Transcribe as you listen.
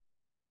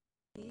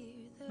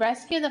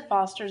Rescue the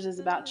Fosters is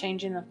about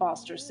changing the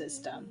foster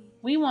system.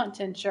 We want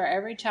to ensure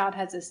every child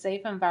has a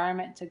safe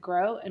environment to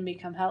grow and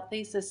become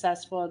healthy,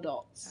 successful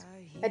adults.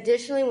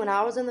 Additionally, when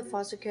I was in the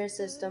foster care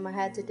system, I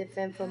had to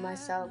defend for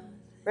myself.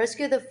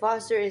 Rescue the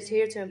Foster is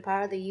here to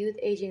empower the youth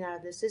aging out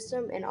of the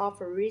system and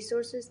offer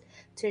resources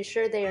to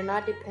ensure they are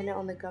not dependent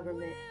on the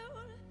government.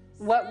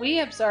 What we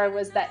observed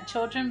was that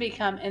children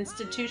become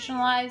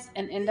institutionalized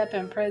and end up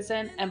in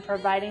prison and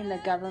providing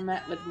the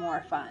government with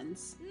more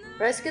funds.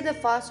 Rescue the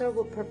Foster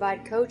will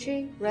provide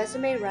coaching,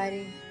 resume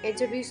writing,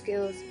 interview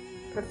skills,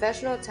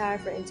 professional attire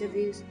for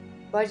interviews,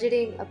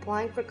 budgeting,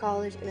 applying for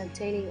college, and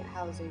obtaining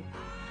housing.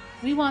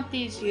 We want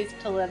these youth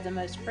to live the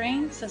most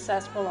freeing,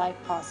 successful life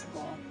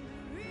possible.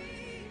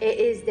 It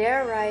is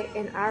their right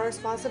and our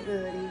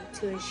responsibility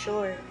to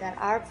ensure that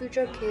our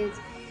future kids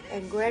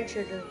and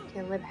grandchildren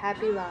can live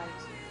happy lives.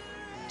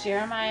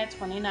 Jeremiah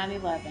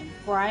 29:11.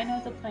 For I know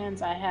the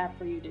plans I have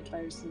for you,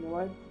 declares the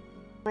Lord.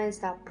 Plans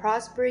that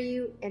prosper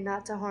you and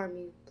not to harm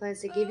you. Plans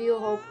to give you a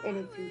hope and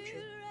a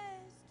future.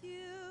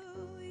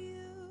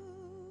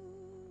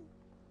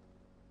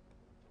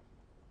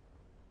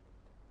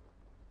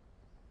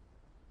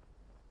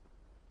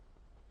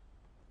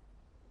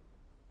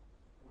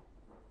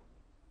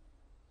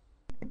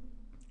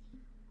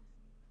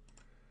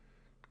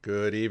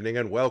 Good evening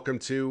and welcome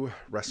to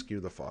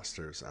Rescue the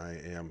Fosters.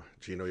 I am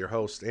Gino, your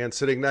host, and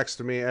sitting next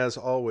to me, as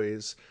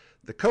always,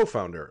 the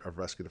co-founder of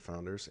Rescue the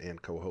Founders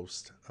and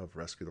co-host of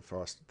Rescue the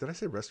Fosters. Did I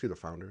say Rescue the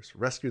Founders?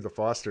 Rescue the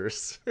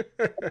Fosters.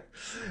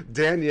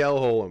 Danielle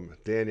Holm.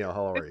 Danielle,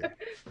 how are you?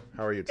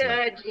 How are you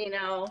tonight? Good,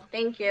 Gino.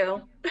 Thank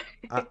you.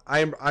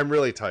 I'm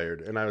really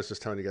tired, and I was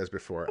just telling you guys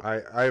before.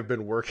 I've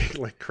been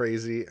working like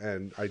crazy,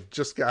 and I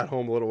just got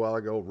home a little while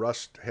ago.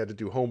 Rushed, had to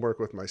do homework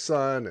with my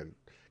son, and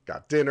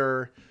got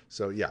dinner.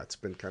 So yeah, it's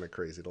been kind of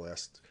crazy the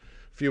last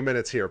few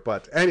minutes here.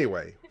 But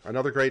anyway,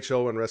 another great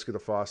show on Rescue the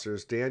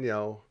Fosters.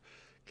 Danielle,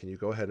 can you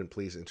go ahead and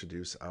please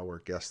introduce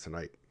our guest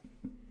tonight?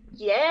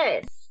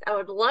 Yes, I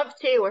would love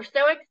to. We're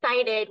so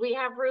excited. We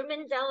have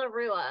Ruamen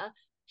DeLarua.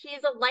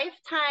 He's a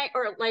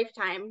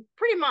lifetime,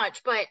 pretty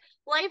much, but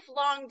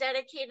lifelong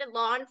dedicated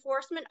law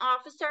enforcement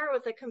officer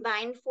with a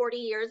combined 40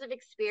 years of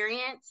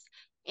experience.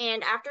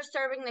 And after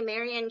serving the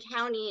Marion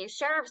County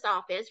Sheriff's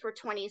Office for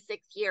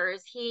 26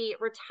 years, he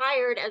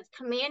retired as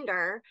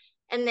commander.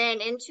 And then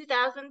in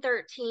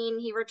 2013,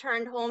 he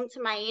returned home to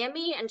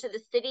Miami and to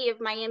the City of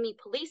Miami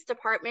Police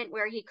Department,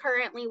 where he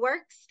currently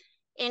works.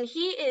 And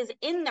he is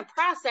in the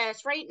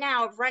process right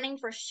now of running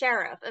for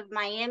sheriff of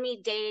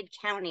Miami-Dade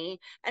County.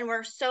 And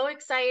we're so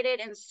excited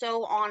and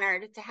so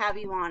honored to have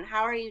you on.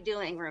 How are you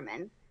doing,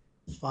 Ruamen?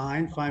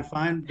 Fine.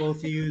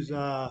 Both of you,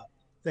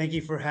 thank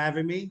you for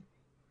having me.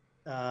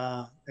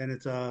 And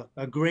it's a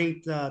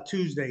great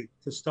Tuesday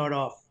to start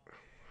off.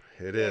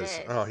 It is.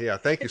 Oh, yeah.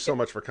 Thank you so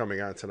much for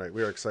coming on tonight.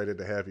 We are excited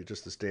to have you,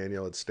 just as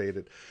Danielle had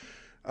stated.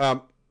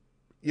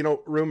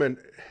 Ruamen,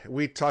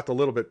 we talked a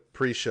little bit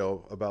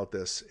pre-show about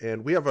this,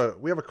 and we have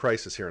a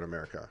crisis here in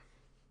America.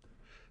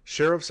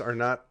 Sheriffs are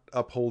not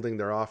upholding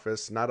their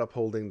office, not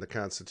upholding the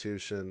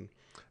Constitution.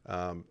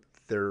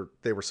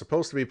 They were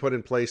supposed to be put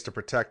in place to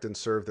protect and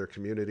serve their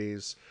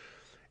communities.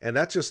 And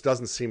that just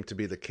doesn't seem to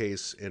be the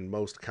case in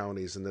most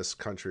counties in this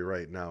country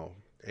right now.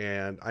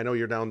 And I know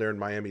you're down there in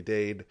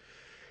Miami-Dade.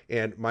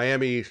 And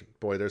Miami,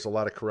 boy, there's a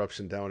lot of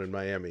corruption down in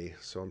Miami.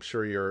 So I'm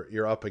sure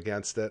you're up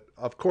against it.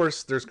 Of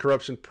course, there's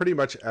corruption pretty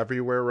much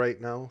everywhere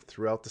right now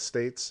throughout the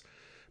states.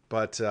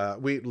 But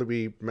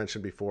we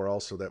mentioned before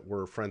also that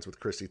we're friends with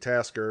Christy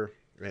Tasker.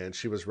 And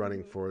she was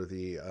running for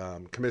the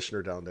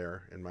commissioner down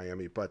there in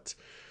Miami. But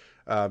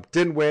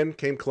didn't win,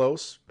 came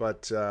close,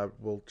 but I'm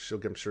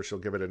sure she'll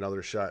give it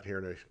another shot here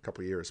in a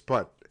couple of years.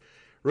 But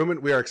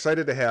Ruamen, we are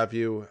excited to have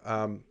you.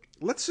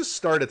 Let's just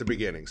start at the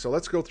beginning. So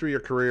let's go through your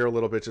career a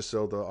little bit, just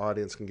so the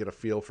audience can get a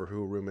feel for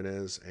who Ruamen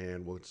is,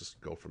 and we'll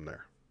just go from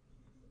there.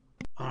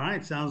 All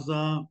right, sounds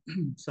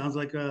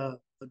like a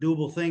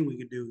doable thing we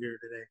could do here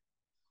today.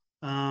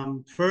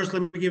 First,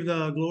 let me give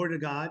the glory to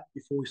God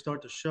before we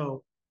start the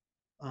show.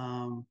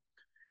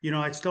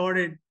 I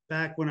started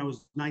back when I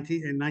was 19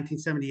 in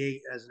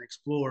 1978 as an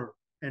explorer.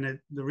 And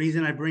the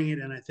reason I bring it,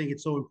 and I think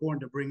it's so important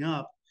to bring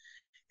up,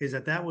 is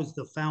that was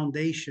the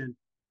foundation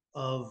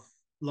of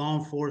law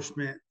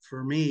enforcement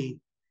for me,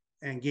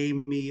 and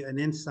gave me an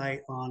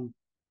insight on,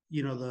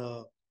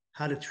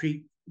 how to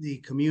treat the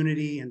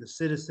community and the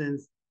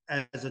citizens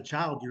as a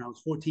child. I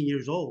was 14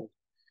 years old.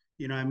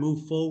 I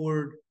moved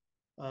forward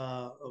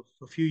a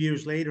few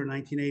years later,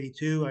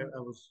 1982. I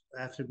was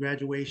after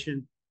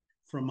graduation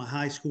from my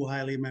high school,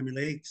 Hialeah Miami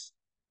Lakes.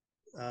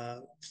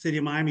 City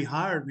of Miami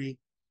hired me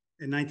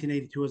in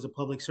 1982 as a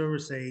public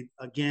service aide.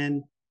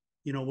 Again,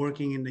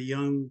 working in the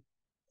young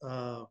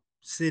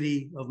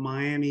city of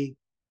Miami,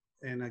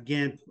 and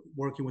again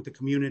working with the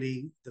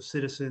community, the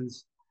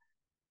citizens.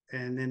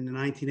 And then in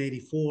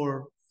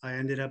 1984, I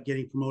ended up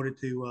getting promoted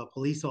to a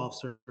police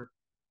officer,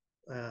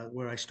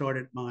 where I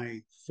started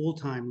my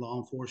full-time law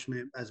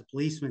enforcement as a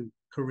policeman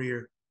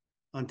career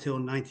until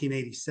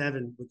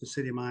 1987 with the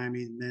City of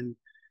Miami. And then,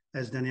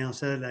 as Danielle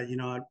said, that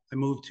I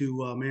moved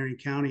to Marion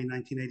County in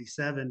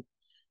 1987,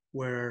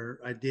 where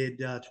I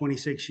did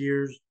 26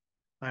 years.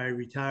 I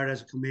retired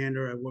as a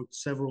commander. I worked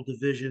several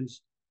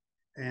divisions,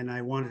 and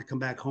I wanted to come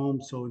back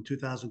home. So in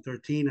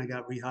 2013, I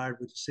got rehired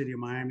with the city of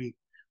Miami,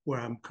 where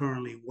I'm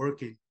currently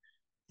working.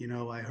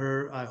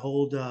 I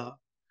hold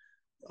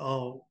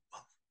oh,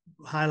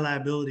 high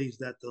liabilities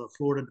that the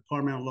Florida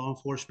Department of Law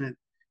Enforcement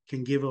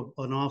can give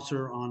an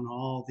officer on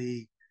all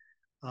the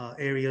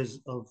areas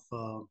of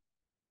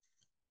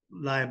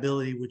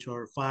liability, which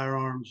are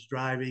firearms,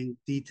 driving,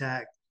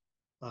 DTAC,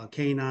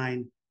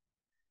 canine,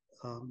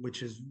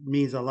 which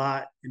means a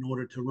lot in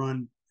order to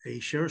run a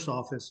sheriff's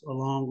office.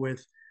 Along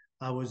with,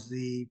 I was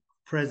the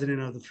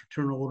president of the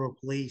Fraternal Order of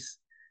Police,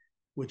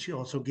 which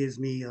also gives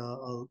me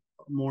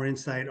more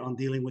insight on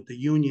dealing with the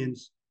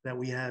unions that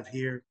we have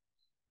here.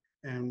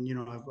 And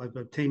I've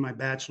obtained my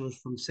bachelor's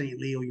from St.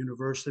 Leo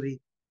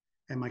University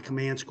and my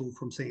command school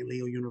from St.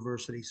 Leo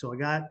University. So I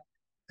got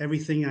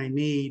everything I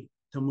need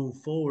to move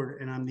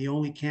forward, and I'm the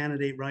only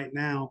candidate right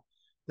now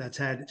that's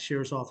had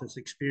sheriff's office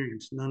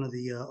experience. None of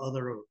the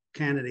other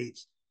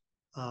candidates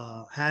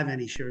have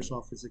any sheriff's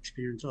office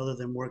experience other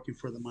than working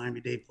for the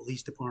Miami-Dade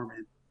Police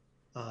Department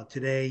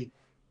today,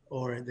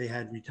 or they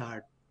had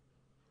retired.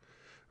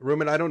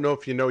 Ruamen, I don't know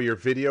if you know your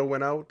video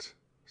went out,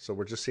 so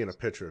we're just seeing a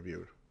picture of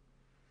you.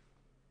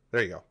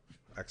 There you go.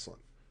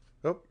 Excellent.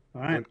 Oh,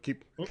 all right.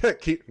 Keep.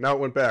 Now it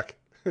went back.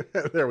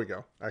 There we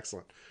go.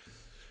 Excellent.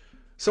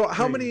 So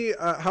how many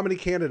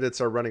candidates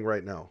are running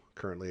right now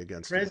currently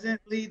against you?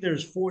 Presently,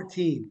 there's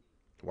 14.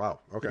 Wow.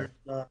 Okay.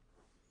 There's,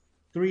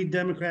 3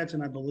 Democrats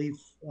and I believe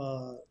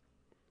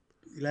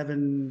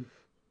 11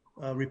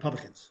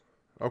 Republicans.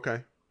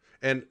 Okay.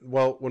 And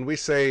well, when we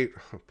say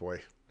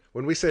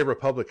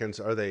Republicans,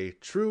 are they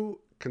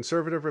true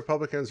conservative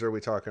Republicans, or are we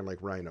talking like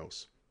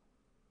rhinos?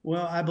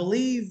 Well, I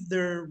believe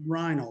they're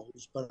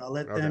rhinos, but I'll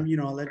let them,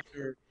 I'll let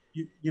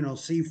you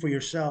see for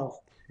yourself.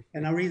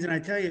 And the reason I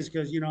tell you is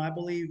because, I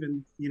believe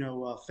in,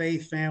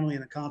 faith, family,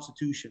 and the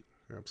Constitution.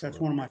 Absolutely. That's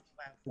one of my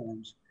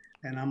platforms.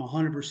 And I'm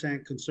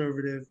 100%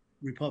 conservative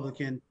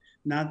Republican.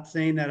 Not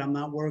saying that I'm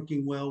not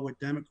working well with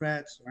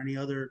Democrats or any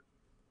other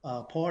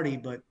party,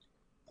 but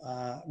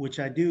which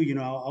I do,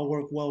 I'll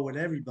work well with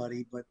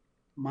everybody. But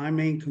my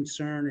main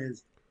concern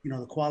is,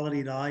 the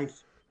quality of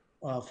life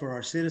for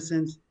our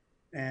citizens.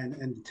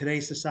 And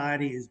today's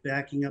society is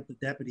backing up the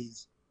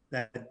deputies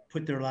that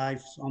put their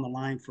lives on the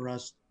line for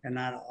us and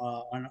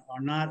are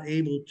not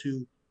able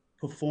to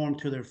perform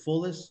to their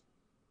fullest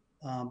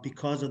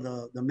because of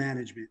the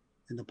management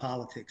and the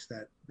politics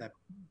that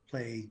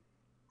play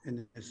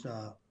in this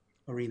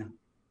arena.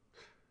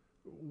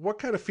 What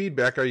kind of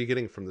feedback are you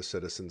getting from the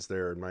citizens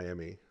there in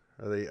Miami?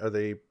 Are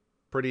they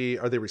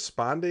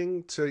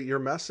responding to your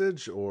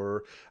message?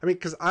 Or I mean,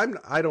 because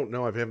I don't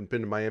know, I haven't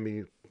been to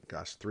Miami.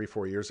 Gosh,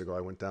 3-4 years ago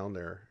I went down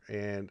there,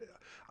 and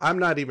I'm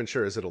not even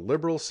sure. Is it a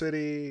liberal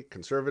city,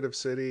 conservative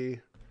city?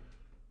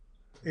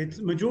 It's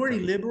majority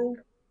liberal.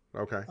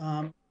 Okay.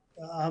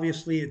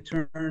 Obviously, it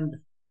turned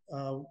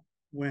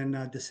when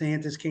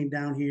DeSantis came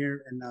down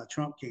here and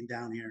Trump came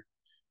down here.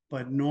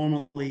 But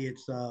normally,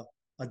 it's a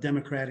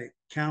Democratic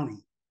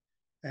county,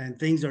 and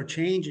things are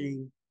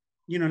changing.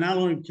 Not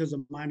only because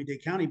of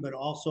Miami-Dade County, but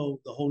also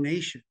the whole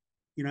nation.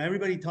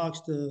 Everybody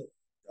talks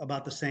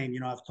about the same.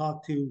 I've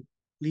talked to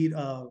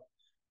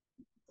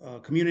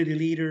community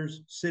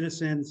leaders,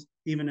 citizens,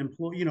 even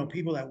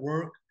people at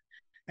work,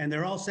 and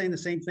they're all saying the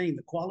same thing.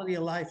 The quality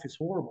of life is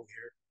horrible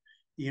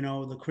here.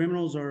 The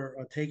criminals are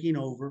taking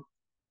over,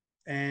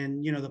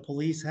 and the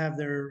police have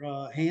their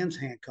hands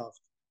handcuffed.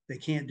 They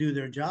can't do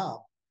their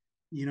job.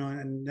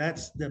 And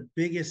that's the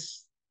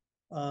biggest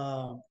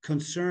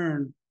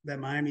concern that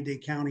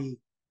Miami-Dade County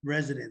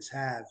residents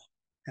have,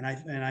 and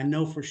I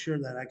know for sure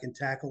that I can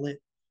tackle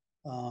it.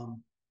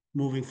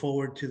 Moving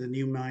forward to the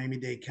new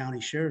Miami-Dade County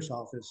Sheriff's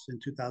Office in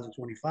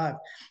 2025.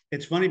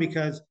 It's funny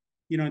because,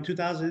 in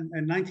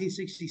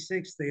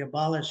 1966, they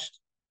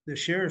abolished the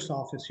Sheriff's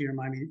Office here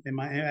in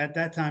Miami. At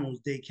that time, it was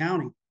Dade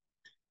County,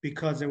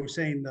 because they were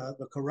saying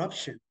the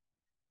corruption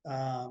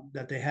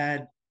that they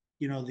had,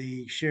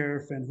 the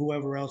sheriff and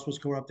whoever else was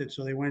corrupted.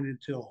 So they went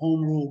into a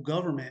home rule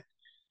government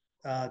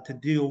to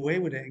do away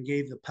with it and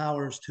gave the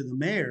powers to the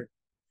mayor.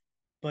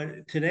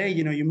 But today,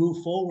 you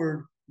move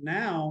forward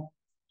now,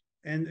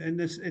 and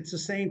it's the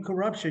same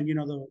corruption.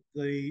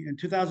 In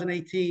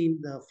 2018,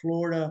 the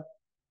Florida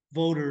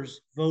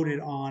voters voted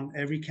on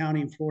every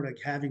county in Florida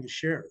having a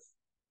sheriff,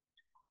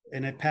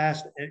 and it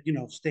passed,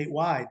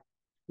 statewide.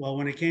 Well,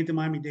 when it came to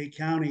Miami-Dade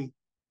County,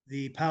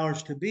 the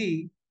powers to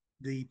be,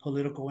 the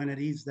political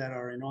entities that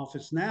are in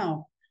office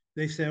now,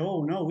 they say,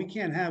 oh no, we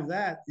can't have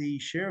that. The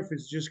sheriff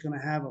is just going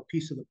to have a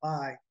piece of the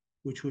pie,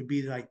 which would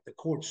be like the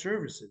court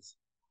services.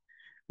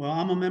 Well,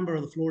 I'm a member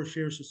of the Florida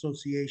Sheriff's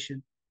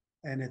Association,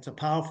 and it's a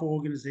powerful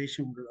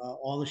organization with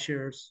all the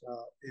sheriffs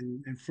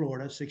in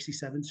Florida,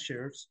 67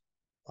 sheriffs.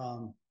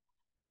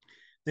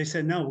 They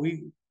said, no,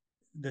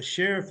 the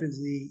sheriff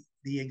is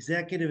the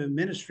executive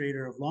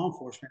administrator of law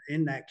enforcement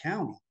in that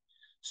county.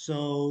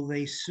 So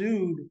they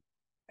sued,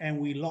 and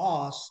we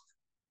lost.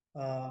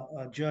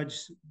 A judge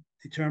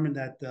determined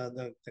that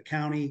the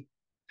county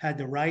had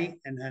the right,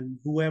 and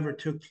whoever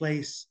took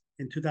place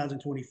in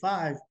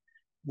 2025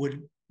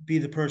 would be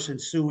the person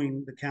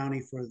suing the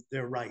county for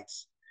their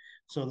rights.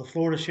 So the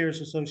Florida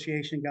Sheriff's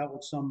Association got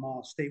with some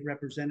state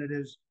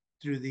representatives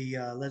through the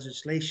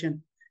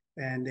legislation,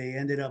 and they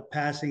ended up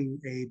passing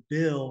a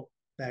bill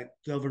that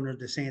Governor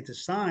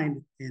DeSantis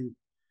signed in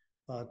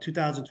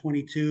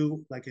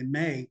 2022, like in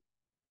May,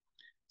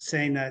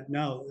 saying that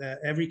no,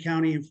 every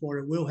county in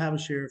Florida will have a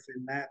sheriff,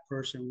 and that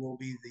person will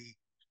be the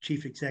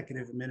chief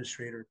executive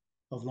administrator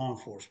of law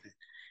enforcement.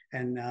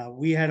 And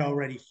we had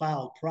already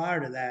filed prior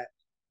to that,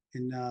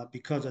 and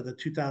because of the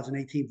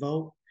 2018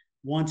 vote,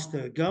 once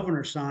the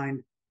governor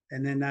signed,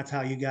 and then that's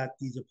how you got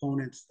these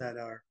opponents that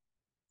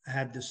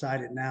have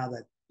decided now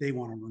that they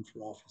want to run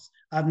for office.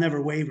 I've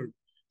never wavered.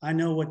 I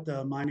know what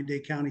the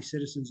Miami-Dade County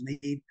citizens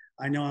need.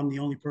 I know I'm the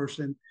only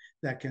person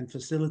that can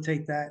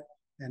facilitate that,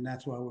 and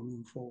that's why we're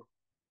moving forward.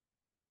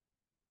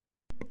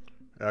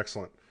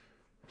 Excellent.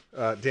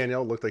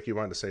 Danielle, looked like you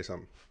wanted to say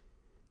something.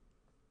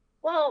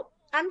 Well,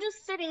 I'm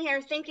just sitting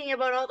here thinking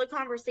about all the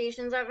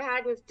conversations I've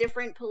had with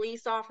different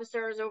police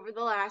officers over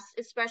the last,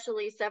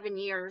 especially 7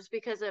 years,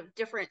 because of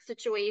different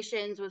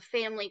situations with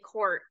family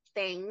court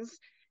things.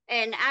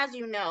 And as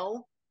you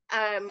know,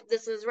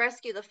 this is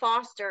Rescue the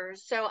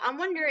Fosters. So I'm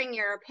wondering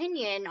your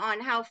opinion on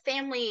how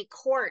family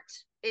court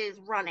is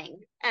running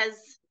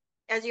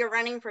as you're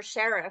running for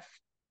sheriff,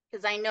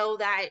 because I know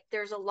that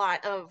there's a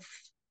lot of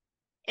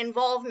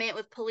involvement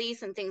with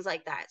police and things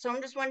like that. So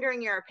I'm just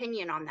wondering your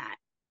opinion on that.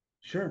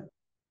 Sure.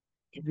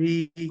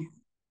 The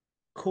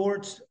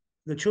courts,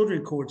 the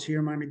children courts here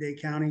in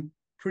Miami-Dade County,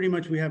 pretty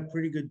much we have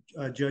pretty good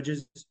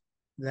judges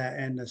that,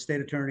 and the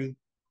state attorney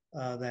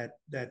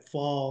that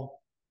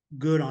fall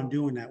good on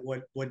doing that.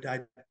 What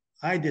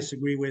I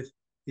disagree with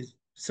is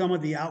some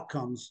of the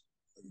outcomes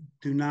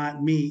do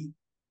not meet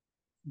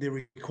the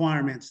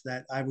requirements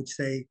that I would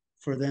say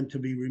for them to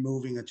be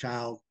removing a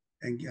child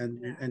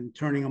and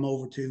turning them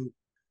over to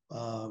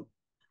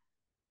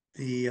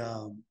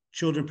the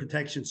Children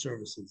Protection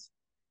Services.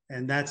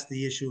 And that's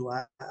the issue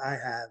I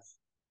have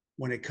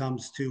when it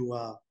comes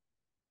to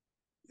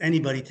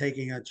anybody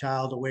taking a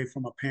child away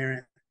from a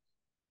parent.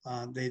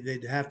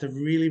 They'd have to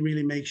really,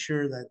 really make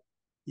sure that,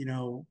 you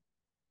know,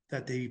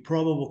 that the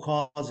probable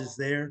cause is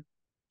there,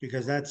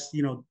 because that's,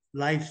 you know,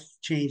 life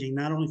changing,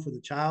 not only for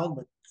the child,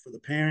 but for the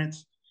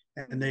parents.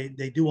 And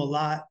they do a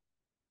lot.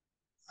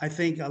 I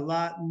think a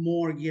lot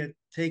more get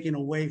taken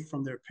away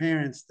from their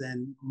parents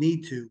than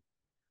need to.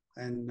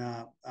 And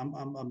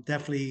I'm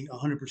definitely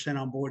 100%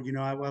 on board. You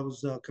know, I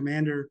was a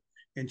commander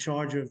in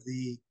charge of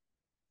the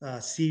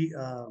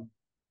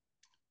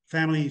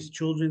Families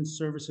Children's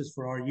Services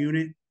for our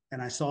unit,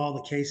 and I saw all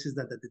the cases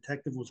that the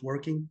detective was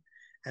working,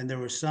 and there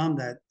were some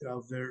that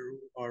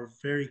are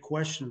very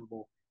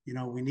questionable. You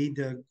know, we need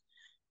to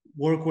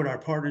work with our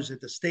partners at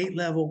the state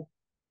level,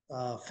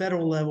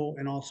 federal level,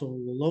 and also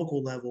the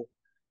local level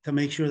to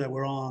make sure that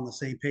we're all on the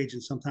same page,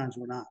 and sometimes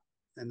we're not,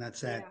 and that's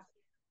sad. Yeah.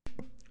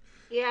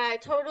 Yeah, I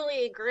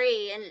totally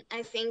agree. And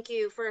I thank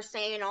you for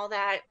saying all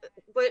that.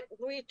 What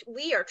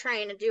we are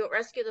trying to do at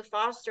Rescue the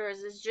Fosters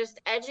is just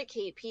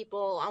educate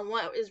people on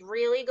what is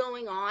really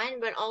going on,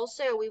 but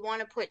also we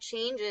want to put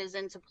changes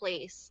into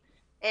place.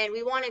 And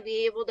we want to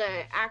be able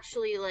to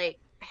actually like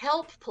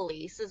help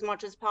police as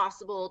much as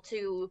possible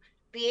to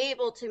be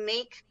able to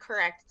make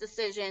correct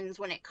decisions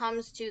when it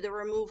comes to the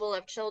removal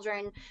of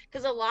children.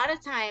 Because a lot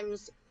of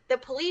times the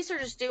police are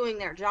just doing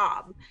their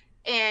job.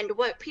 And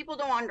what people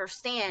don't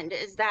understand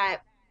is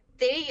that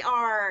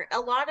a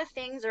lot of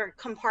things are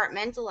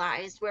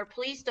compartmentalized where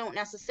police don't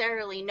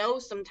necessarily know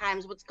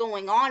sometimes what's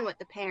going on with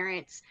the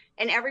parents,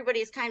 and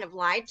everybody's kind of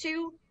lied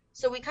to.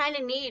 So we kind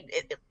of need,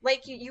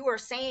 like you were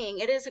saying,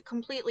 it is a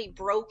completely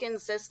broken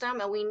system,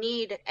 and we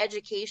need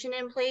education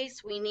in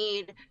place. We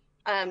need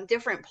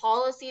different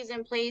policies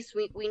in place.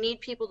 We need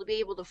people to be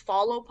able to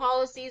follow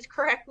policies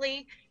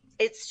correctly.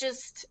 It's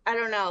just, I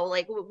don't know,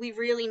 like we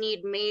really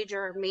need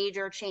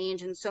major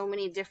change in so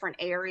many different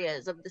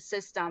areas of the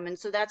system. And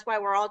so that's why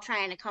we're all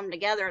trying to come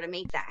together to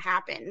make that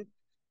happen.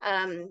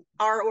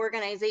 Our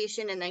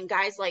organization, and then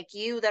guys like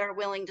you that are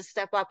willing to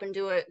step up and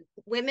do it,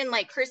 women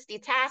like Christy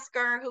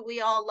Tasker, who we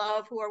all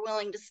love, who are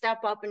willing to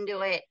step up and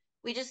do it.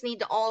 We just need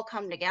to all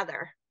come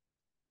together.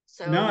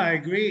 So no, I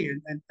agree,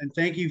 and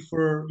thank you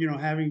for, you know,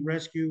 having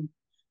Rescue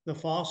the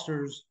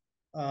Fosters,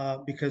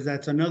 because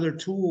that's another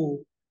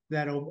tool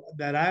that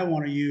I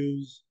want to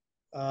use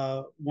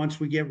once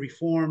we get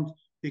reformed,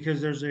 because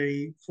there's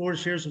a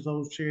Florida Sheriff's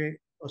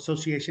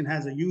Association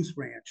has a youth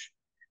ranch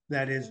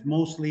that is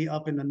mostly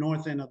up in the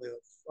north end of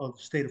the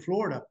state of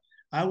Florida.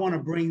 I want to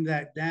bring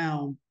that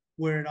down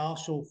where it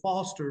also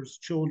fosters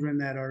children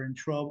that are in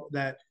trouble,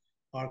 that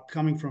are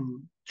coming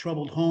from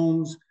troubled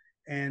homes,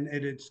 and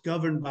it's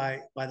governed by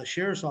the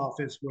sheriff's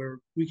office, where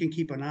we can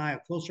keep a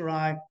closer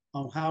eye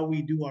on how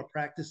we do our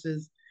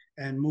practices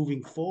and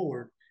moving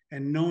forward,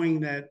 and knowing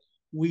that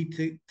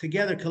we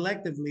together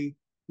collectively,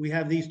 we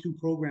have these two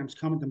programs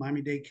coming to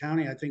Miami-Dade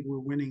County. I think we're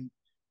winning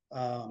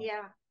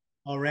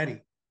already.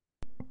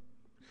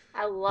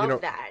 I love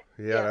that.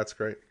 Yeah, that's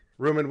great.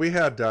 Ruamen, we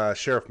had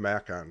Sheriff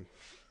Mack on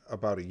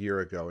about a year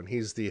ago, and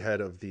he's the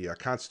head of the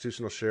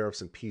Constitutional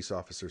Sheriffs and Peace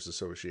Officers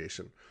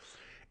Association.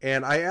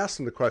 And I asked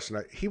him the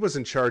question. He was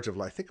in charge of,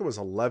 I think it was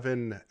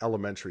 11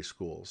 elementary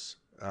schools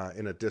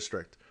in a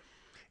district.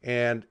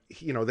 And,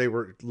 they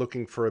were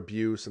looking for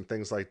abuse and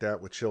things like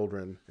that with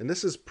children. And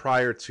this is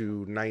prior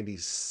to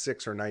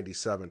 96 or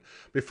 97,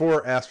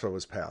 before ASFA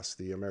was passed,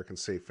 the American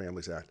Safe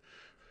Families Act.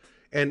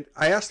 And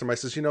I asked him, I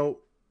says,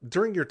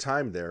 during your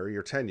time there,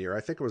 your tenure,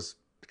 I think it was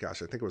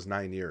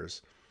 9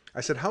 years.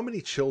 I said, how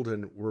many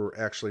children were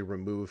actually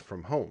removed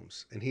from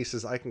homes? And he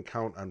says, I can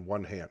count on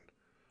one hand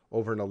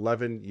over an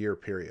 11-year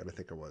period, I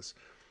think it was.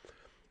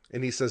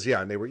 And he says,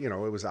 yeah, and they were,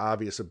 it was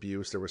obvious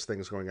abuse. There was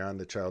things going on.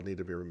 The child needed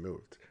to be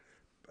removed.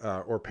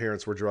 Or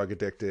parents were drug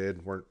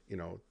addicted, weren't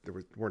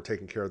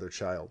taking care of their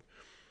child.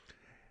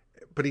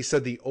 But he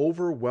said the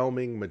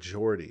overwhelming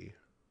majority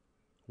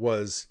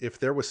was, if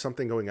there was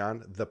something going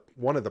on,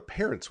 one of the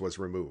parents was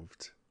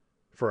removed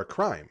for a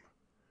crime.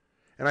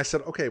 And I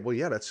said, okay, well,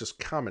 yeah, that's just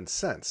common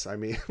sense. I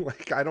mean,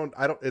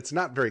 it's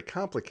not very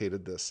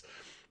complicated, this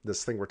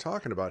thing we're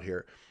talking about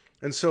here.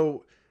 And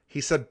so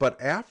he said,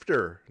 but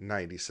after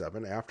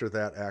 97, after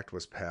that act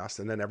was passed,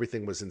 and then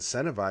everything was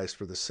incentivized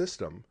for the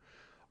system,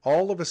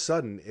 all of a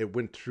sudden it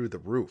went through the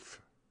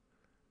roof.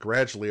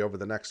 Gradually over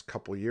the next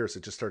couple of years,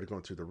 it just started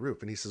going through the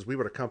roof. And he says, we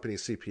would accompany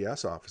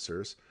CPS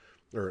officers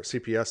or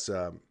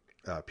CPS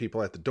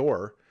people at the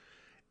door,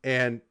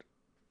 and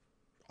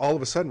all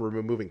of a sudden we're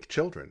removing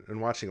children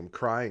and watching them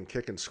cry and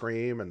kick and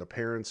scream, and the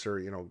parents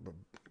are,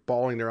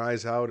 bawling their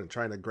eyes out and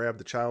trying to grab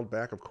the child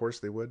back. Of course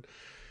they would.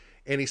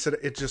 And he said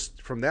it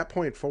just, from that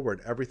point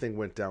forward, everything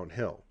went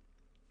downhill.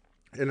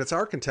 And it's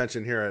our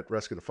contention here at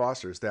Rescue the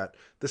Fosters that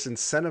this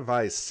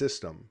incentivized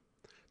system,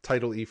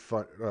 Title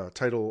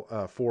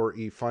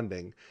 4E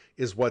funding,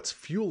 is what's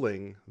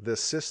fueling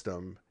this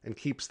system and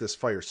keeps this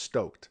fire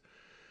stoked.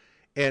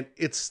 And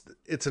it's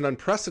an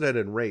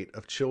unprecedented rate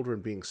of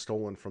children being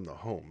stolen from the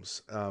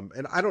homes.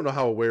 And I don't know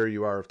how aware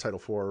you are of Title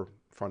 4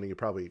 funding. You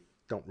probably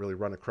don't really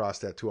run across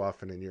that too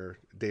often in your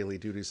daily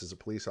duties as a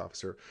police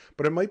officer,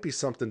 but it might be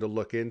something to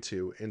look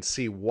into and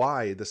see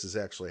why this is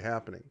actually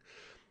happening.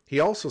 He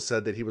also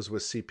said that he was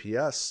with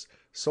CPS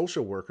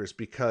social workers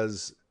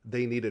because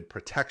they needed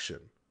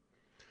protection.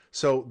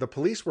 So the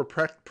police were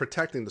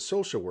protecting the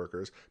social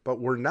workers, but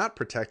were not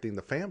protecting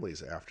the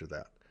families after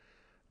that.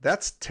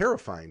 That's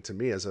terrifying to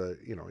me as a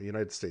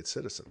United States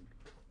citizen.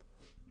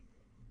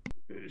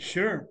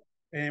 Sure,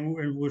 and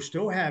we're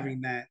still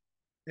having that,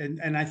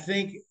 and I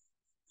think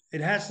it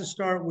has to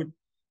start with,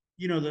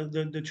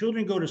 the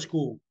children go to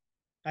school.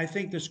 I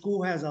think the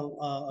school has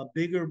a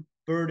bigger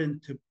burden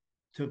to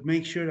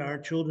make sure that our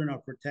children are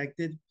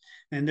protected,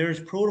 and there's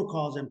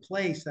protocols in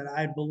place that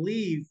I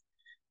believe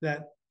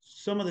that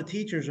some of the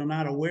teachers are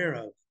not aware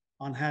of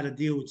on how to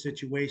deal with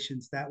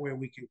situations. That way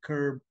we can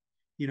curb,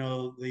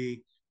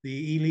 the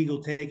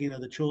illegal taking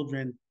of the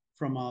children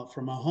from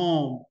a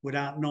home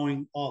without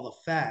knowing all the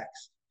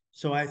facts.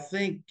 So I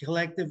think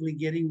collectively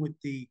getting with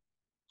the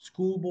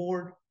school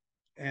board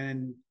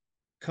and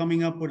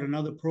coming up with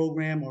another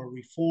program or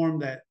reform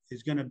that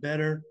is going to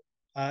better,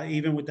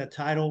 even with that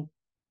title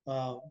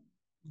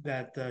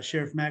that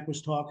Sheriff Mack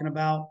was talking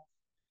about,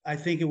 I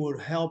think it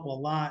would help a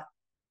lot.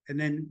 And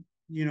then,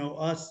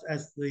 us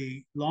as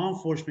the law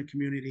enforcement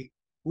community,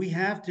 we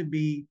have to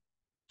be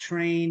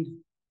trained,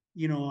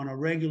 on a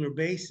regular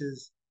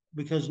basis,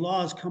 because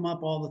laws come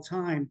up all the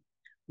time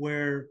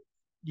where,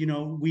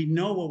 we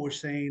know what we're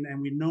saying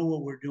and we know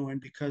what we're doing,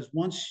 because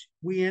once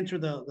we enter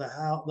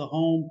the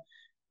home,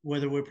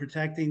 whether we're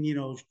protecting,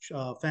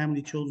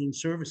 family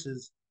children's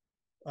services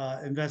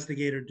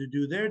investigator to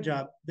do their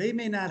job, they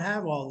may not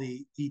have all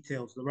the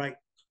details, the right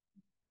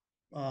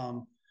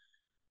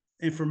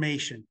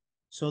information.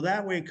 So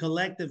that way,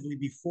 collectively,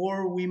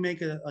 before we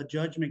make a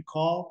judgment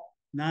call,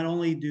 not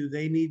only do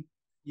they need,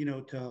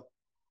 to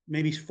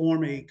maybe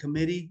form a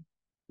committee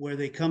where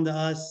they come to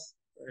us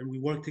and we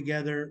work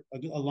together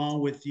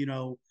along with,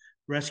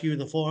 Rescue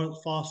the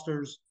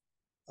Fosters,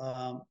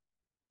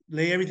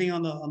 lay everything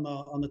on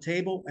the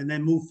table and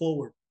then move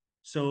forward.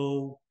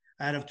 So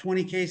out of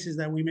 20 cases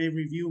that we may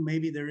review,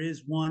 maybe there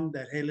is one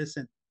that, hey,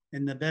 listen,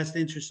 in the best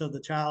interest of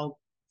the child,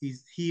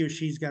 he or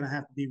she's going to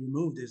have to be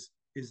removed,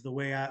 is the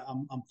way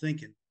I'm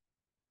thinking.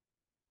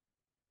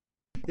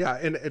 Yeah,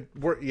 and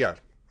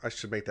I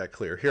should make that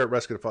clear. Here at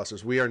Rescue the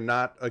Fosters, we are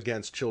not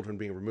against children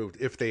being removed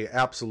if they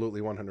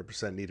absolutely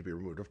 100% need to be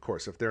removed. Of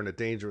course, if they're in a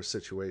dangerous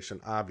situation,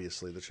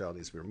 obviously the child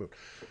needs to be removed.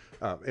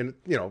 And,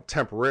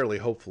 temporarily,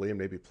 hopefully, and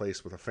maybe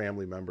placed with a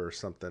family member or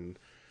something.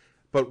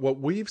 But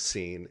what we've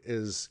seen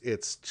is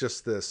it's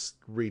just this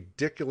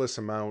ridiculous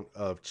amount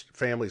of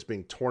families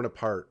being torn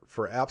apart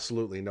for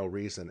absolutely no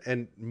reason.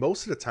 And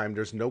most of the time,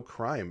 there's no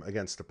crime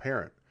against the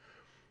parent.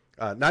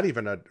 Not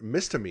even a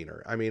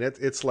misdemeanor. I mean,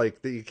 it's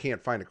like that you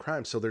can't find a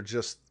crime. So they're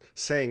just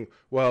saying,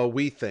 well,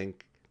 we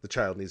think the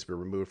child needs to be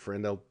removed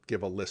and they'll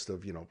give a list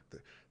of,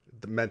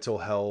 the mental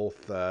health.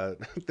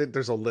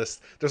 There's a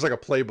list. There's like a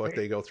playbook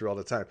they go through all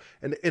the time,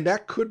 and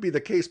that could be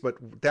the case, but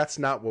that's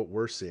not what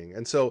we're seeing.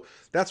 And so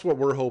that's what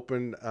we're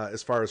hoping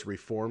as far as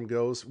reform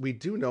goes. We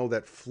do know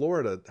that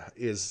Florida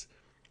is,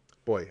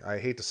 boy, I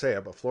hate to say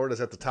it, but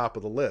Florida's at the top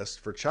of the list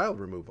for child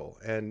removal.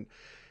 And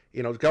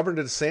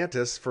Governor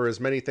DeSantis, for as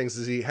many things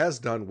as he has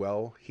done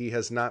well, he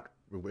has not,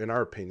 in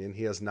our opinion,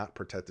 he has not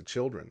protected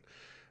children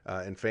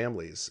and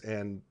families,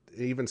 and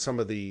even some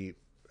of the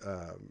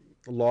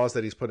laws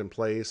that he's put in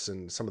place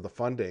and some of the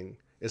funding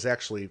is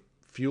actually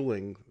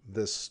fueling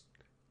this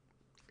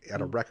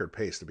at a record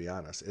pace. To be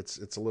honest,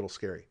 it's a little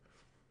scary.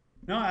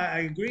 No, I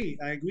agree.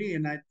 I agree,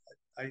 and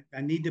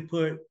I need to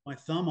put my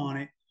thumb on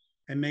it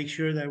and make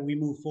sure that we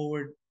move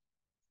forward.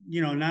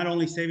 Not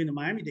only saving the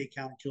Miami-Dade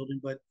County children,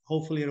 but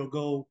hopefully it'll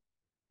go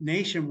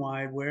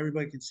nationwide where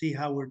everybody can see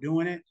how we're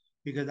doing it.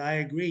 Because I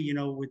agree,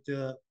 with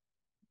the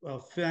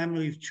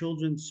family of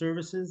children's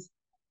services,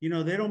 they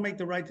don't make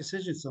the right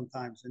decisions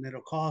sometimes, and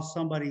it'll cost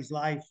somebody's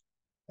life,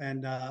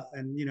 and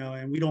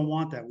we don't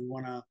want that. We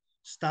want to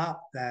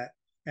stop that.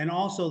 And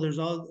also, there's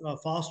a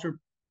foster,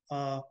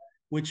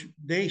 which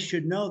they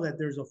should know that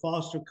there's a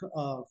foster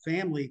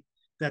family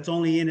that's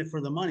only in it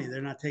for the money.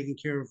 They're not taking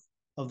care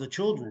of the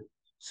children.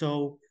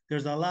 So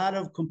there's a lot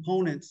of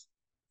components,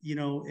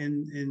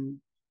 in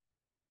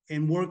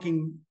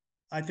working,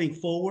 I think,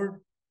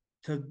 forward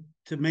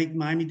to make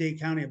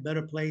Miami-Dade County a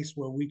better place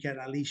where we can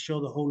at least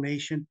show the whole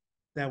nation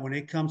that when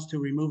it comes to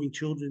removing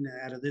children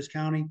out of this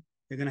county,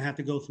 they're going to have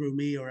to go through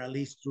me, or at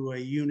least through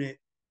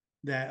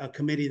a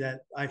committee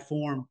that I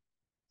form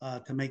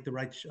to make the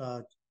right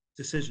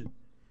decision.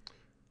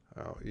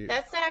 Oh,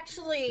 That's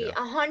actually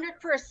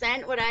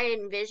 100% what I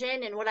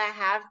envision and what I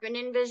have been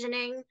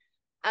envisioning.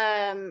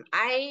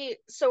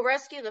 So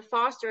Rescue the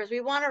Fosters,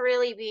 we want to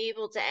really be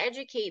able to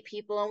educate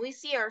people, and we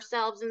see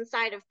ourselves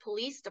inside of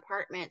police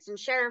departments and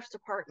sheriff's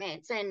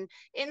departments and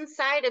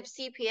inside of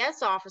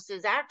CPS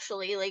offices,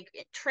 actually,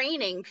 like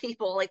training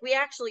people. Like, we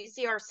actually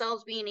see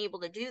ourselves being able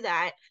to do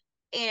that.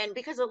 And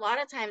because a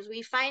lot of times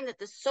we find that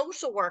the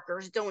social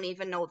workers don't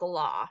even know the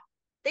law.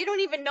 They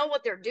don't even know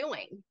what they're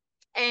doing.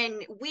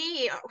 And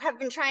we have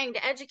been trying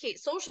to educate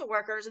social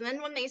workers. And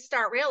then when they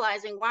start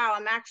realizing, wow,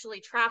 I'm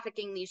actually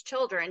trafficking these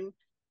children,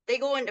 they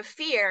go into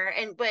fear.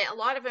 But a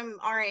lot of them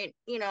aren't,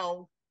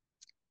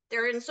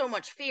 they're in so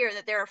much fear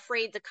that they're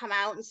afraid to come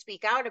out and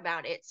speak out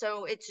about it.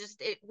 So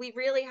we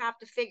really have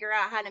to figure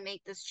out how to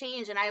make this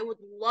change. And I would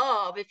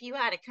love if you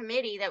had a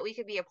committee that we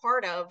could be a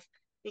part of,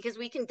 because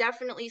we can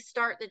definitely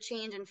start the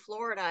change in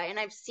Florida. And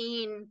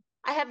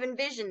I have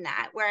envisioned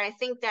that, where I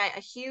think that a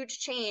huge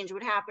change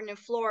would happen in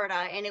Florida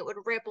and it would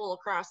ripple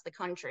across the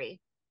country.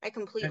 I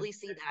completely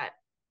see that.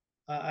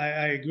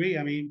 I agree.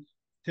 I mean,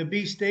 to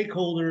be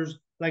stakeholders,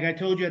 like I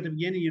told you at the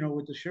beginning,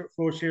 with the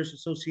Florida Sheriff's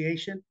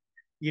Association,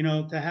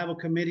 to have a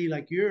committee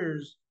like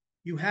yours,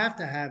 you have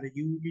to have it.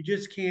 You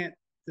just can't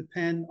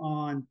depend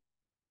on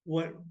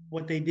what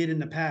they did in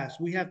the past.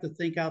 We have to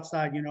think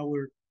outside.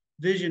 We're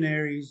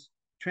visionaries,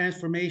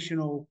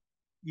 transformational,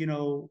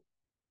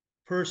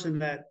 person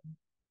that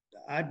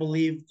I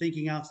believe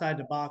thinking outside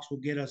the box will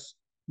get us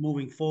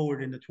moving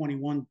forward in the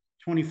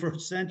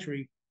 21st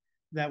century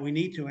that we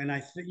need to. And I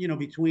think,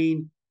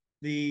 between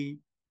the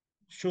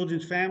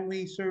children's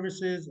family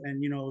services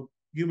and,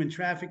 human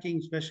trafficking,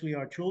 especially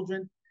our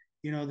children,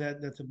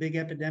 that's a big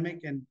epidemic.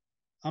 And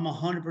I'm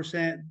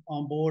 100%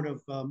 on board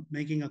of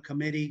making a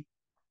committee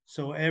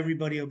so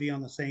everybody will be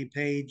on the same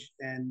page,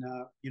 and,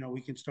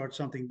 we can start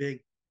something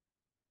big.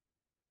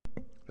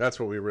 That's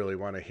what we really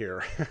want to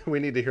hear. We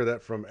need to hear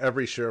that from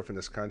every sheriff in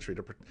this country.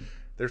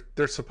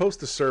 They're supposed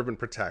to serve and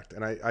protect,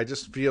 and I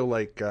just feel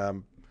like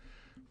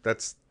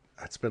that's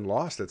been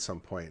lost at some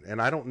point.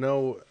 And I don't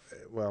know.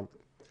 Well,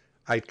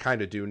 I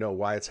kind of do know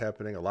why it's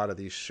happening. A lot of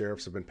these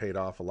sheriffs have been paid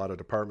off. A lot of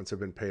departments have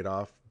been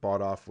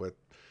bought off with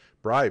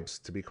bribes,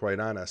 to be quite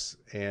honest.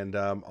 And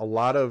a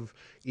lot of,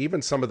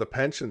 even some of the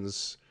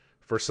pensions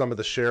for some of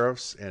the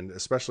sheriffs and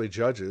especially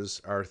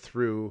judges are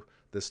through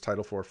this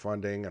Title IV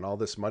funding and all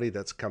this money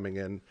that's coming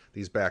in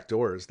these back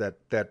doors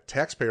that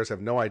taxpayers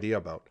have no idea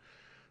about.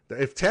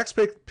 If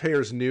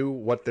taxpayers knew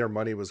what their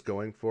money was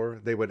going for,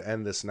 they would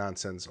end this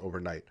nonsense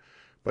overnight.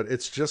 But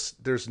it's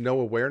just, there's no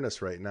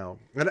awareness right now.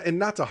 And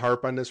not to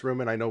harp on this,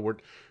 Ruamen, I know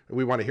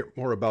we want to hear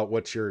more about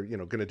what you're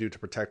going to do to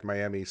protect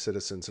Miami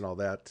citizens and all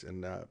that.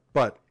 And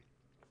but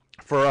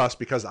for us,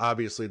 because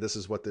obviously this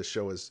is what this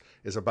show is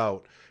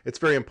about, it's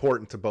very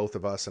important to both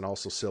of us, and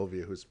also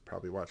Sylvia, who's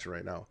probably watching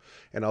right now,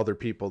 and other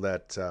people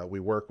that we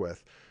work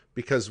with,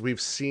 because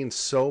we've seen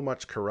so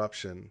much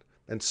corruption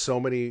and so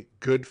many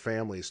good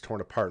families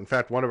torn apart. In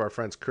fact, one of our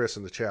friends, Chris,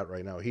 in the chat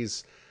right now,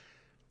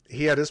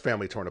 he had his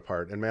family torn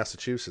apart in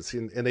Massachusetts,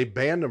 and they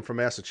banned him from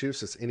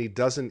Massachusetts, and he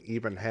doesn't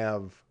even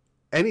have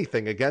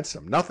anything against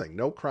him. Nothing,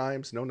 no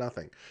crimes, no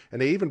nothing.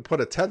 And they even put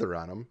a tether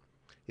on him,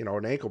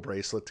 an ankle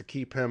bracelet to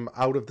keep him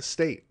out of the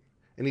state,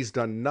 and he's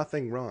done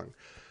nothing wrong.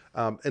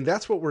 And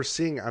that's what we're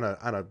seeing on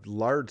a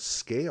large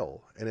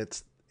scale. And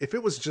if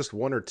it was just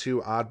one or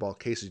two oddball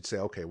cases, you'd say,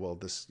 okay, well,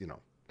 this,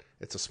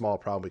 it's a small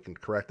problem, we can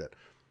correct it.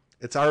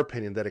 it's our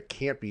opinion that it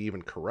can't be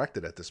even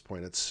corrected at this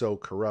point. It's so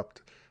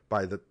corrupt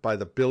by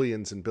the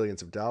billions and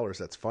billions of dollars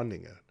that's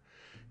funding it.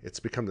 It's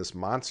become this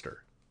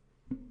monster.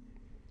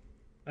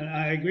 And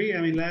I agree.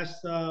 I mean,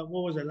 what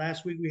was it?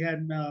 Last week we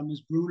had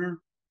Ms. Bruner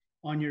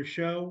on your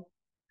show,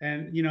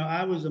 and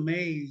I was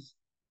amazed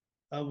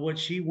of what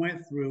she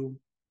went through.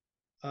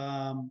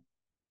 And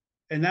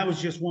that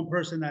was just one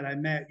person that I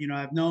met.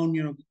 I've known,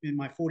 in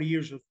my 40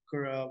 years of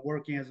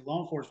working as a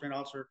law enforcement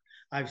officer,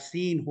 I've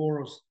seen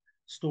horror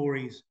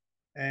stories,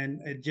 and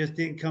it just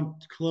didn't come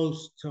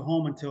close to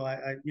home until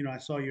I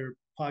saw your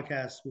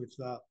podcast with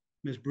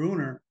Ms.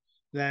 Bruner.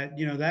 That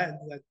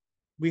that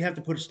we have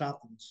to put a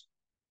stop to this.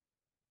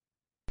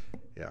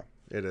 Yeah,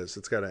 it is.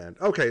 It's got to end.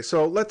 Okay,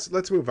 so let's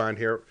move on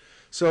here.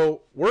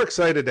 So we're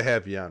excited to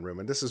have you on,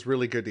 Ruamen. This is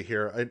really good to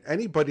hear. And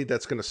anybody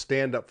that's going to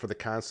stand up for the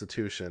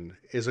Constitution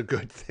is a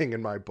good thing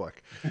in my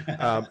book,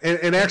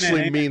 and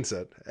actually means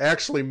it.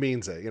 Actually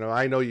means it.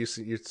 I know you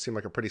seem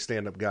like a pretty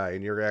stand-up guy,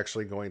 and you're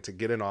actually going to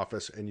get in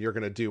office, and you're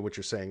going to do what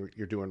you're saying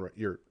you're doing.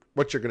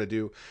 What you're going to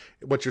do,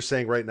 what you're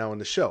saying right now in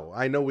the show.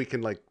 I know we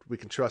can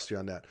trust you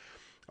on that.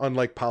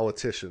 Unlike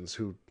politicians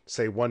who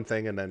say one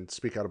thing and then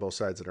speak out of both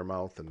sides of their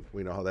mouth, and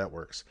we know how that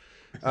works.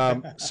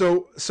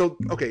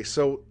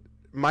 So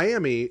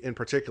Miami in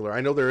particular,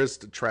 I know there is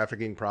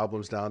trafficking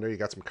problems down there. You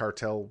got some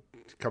cartel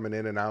coming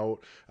in and out,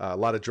 a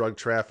lot of drug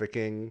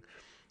trafficking.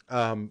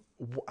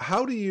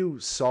 How do you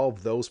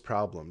solve those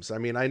problems? I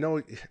mean, I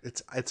know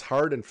it's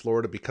hard in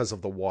Florida because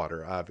of the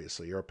water.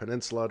 Obviously, you're a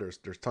peninsula.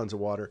 There's tons of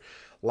water,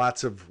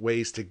 lots of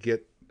ways to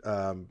get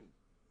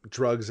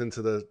drugs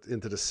into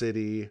the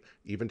city,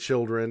 even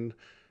children.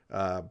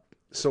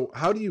 So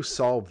how do you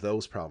solve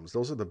those problems?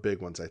 Those are the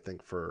big ones, I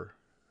think.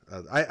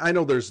 I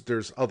know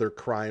there's other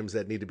crimes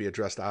that need to be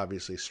addressed,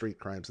 obviously street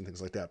crimes and things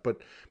like that,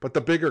 but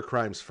the bigger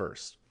crimes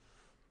first.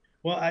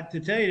 Well, to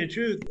tell you the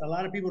truth, a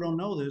lot of people don't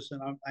know this,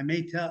 and I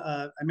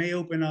may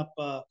open up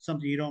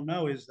something you don't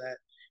know, is that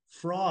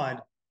fraud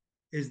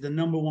is the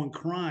number one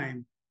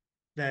crime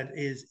that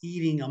is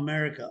eating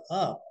America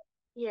up.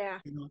 Yeah.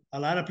 A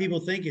lot of people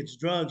think it's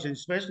drugs, and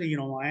especially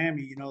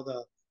Miami,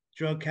 the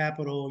drug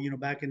capital.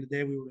 Back in the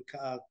day we were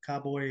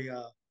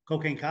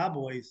cocaine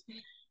cowboys,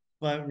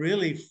 but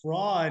really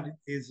fraud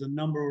is the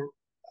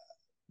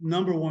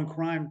number one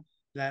crime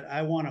that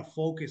I want to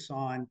focus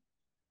on,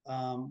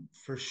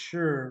 for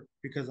sure,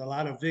 because a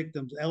lot of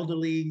victims,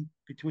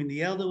 between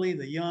the elderly,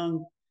 the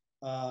young,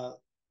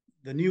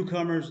 the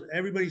newcomers,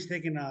 everybody's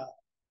taking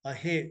a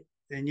hit,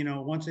 and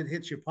once it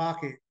hits your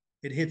pocket,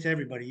 it hits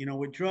everybody.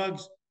 With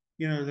drugs,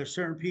 there's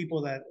certain people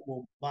that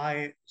will buy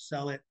it,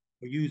 sell it,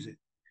 or use it.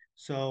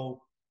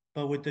 So,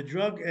 but with the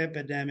drug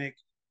epidemic,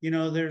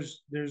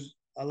 there's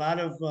a lot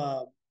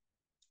of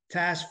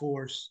task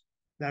force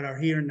that are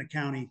here in the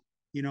county.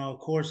 Of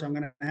course, I'm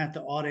going to have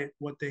to audit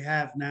what they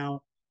have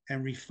now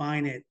and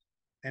refine it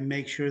and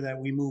make sure that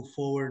we move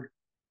forward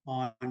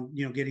on,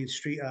 getting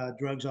street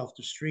drugs off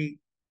the street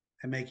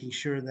and making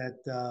sure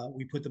that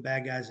we put the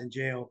bad guys in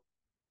jail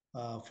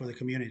for the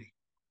community.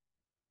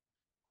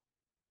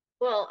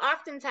 Well,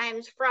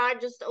 oftentimes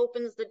fraud just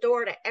opens the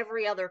door to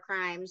every other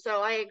crime.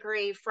 So I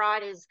agree,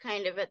 fraud is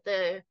kind of at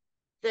the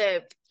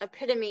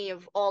epitome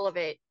of all of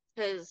it,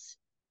 because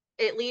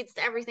it leads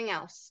to everything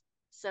else.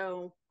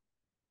 So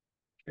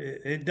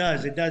it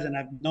does, and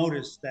I've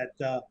noticed that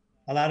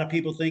a lot of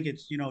people think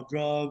it's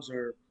drugs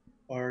or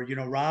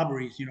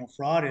robberies.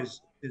 Fraud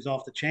is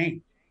off the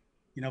chain.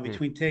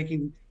 Between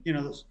taking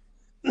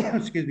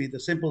excuse me, the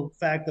simple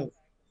fact of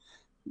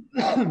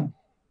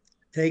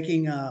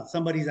taking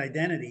somebody's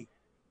identity.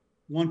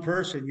 One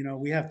person,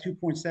 we have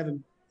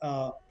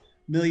 2.7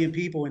 million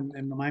people in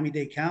the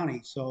Miami-Dade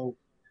County. So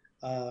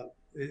it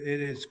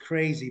is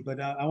crazy.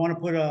 But I want to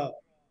put a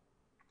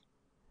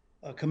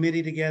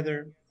committee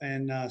together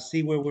and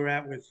see where we're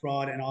at with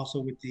fraud and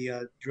also with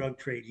the drug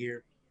trade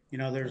here.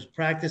 There's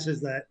practices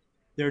that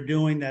they're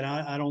doing that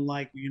I don't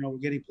like. We're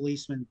getting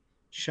policemen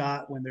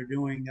shot when they're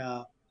doing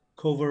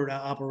covert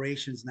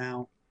operations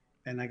now.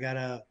 And I got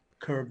to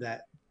curb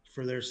that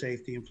for their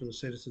safety and for the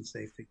citizens'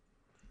 safety.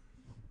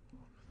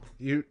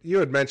 You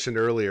had mentioned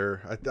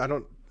earlier, I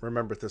don't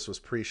remember if this was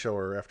pre-show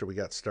or after we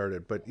got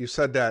started, but you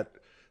said that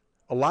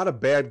a lot of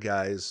bad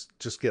guys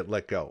just get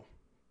let go.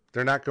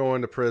 They're not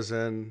going to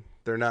prison.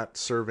 They're not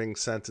serving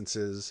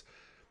sentences.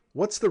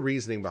 What's the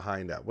reasoning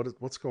behind that?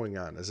 What's going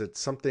on? Is it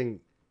something?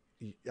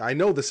 I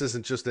know this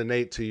isn't just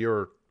innate to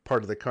your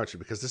part of the country,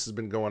 because this has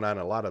been going on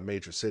in a lot of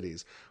major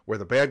cities where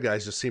the bad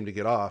guys just seem to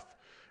get off.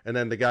 And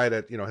then the guy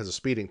that, has a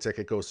speeding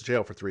ticket goes to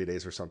jail for 3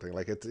 days or something.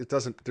 Like it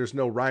doesn't, there's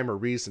no rhyme or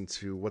reason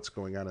to what's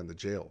going on in the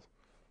jail.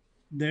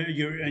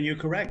 You're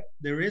correct.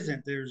 There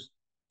isn't. There's,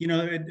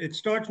 it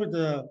starts with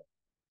the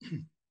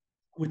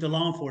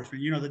law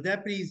enforcement. The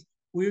deputies,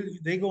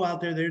 they go out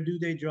there, they do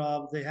their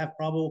job, they have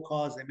probable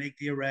cause, they make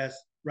the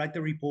arrest, write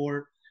the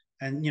report,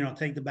 and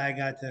take the bad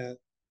guy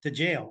to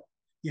jail.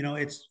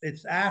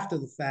 It's after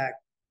the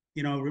fact.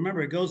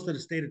 Remember, it goes to the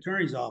state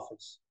attorney's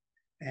office.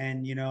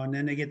 And and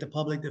then they get the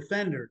public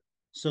defender.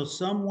 So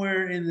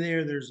somewhere in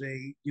there's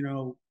a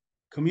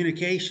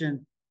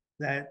communication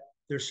that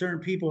there's certain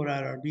people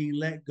that are being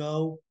let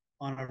go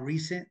on a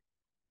recent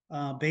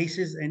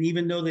basis, and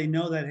even though they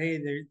know that,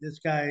 hey, this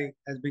guy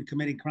has been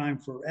committing crime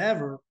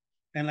forever,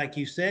 and like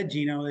you said,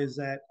 Gino, is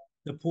that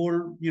the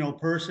poor,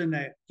 person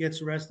that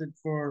gets arrested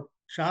for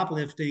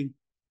shoplifting,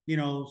 you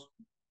know,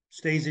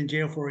 stays in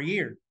jail for a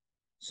year.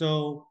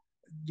 So,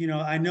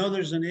 I know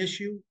there's an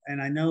issue,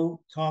 and I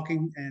know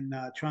talking and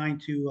trying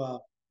to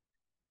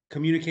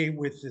communicate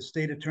with the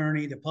state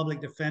attorney, the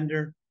public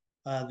defender,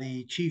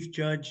 the chief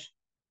judge,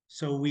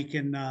 so we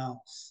can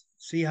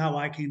see how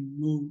I can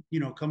move,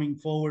 coming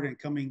forward and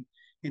coming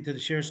into the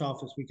sheriff's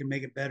office, we can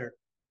make it better.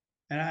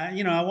 And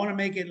I want to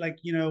make it like,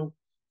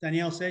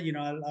 Danielle said,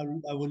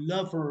 I would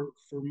love for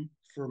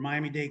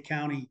Miami-Dade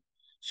County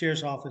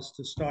Sheriff's Office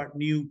to start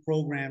new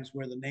programs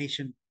where the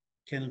nation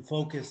can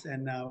focus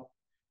and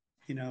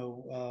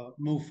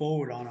move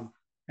forward on them.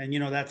 And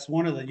that's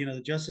one of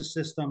the justice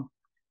system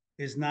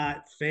is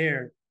not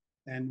fair,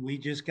 and we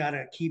just got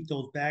to keep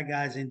those bad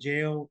guys in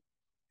jail,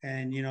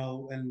 and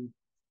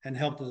and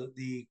help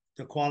the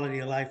quality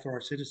of life for our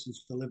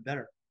citizens to live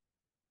better.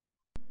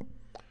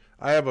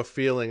 I have a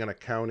feeling in a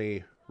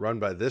county run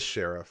by this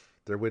sheriff,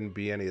 there wouldn't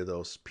be any of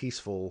those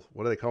peaceful,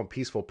 what do they call them,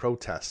 peaceful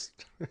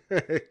protests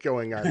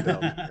going on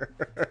down there.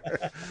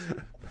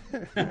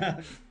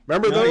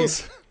 Remember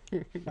those?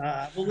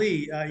 I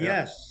believe,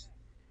 yes.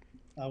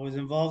 I was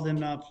involved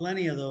in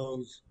plenty of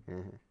those,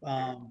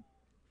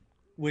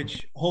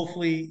 which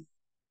hopefully,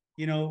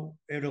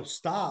 it'll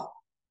stop,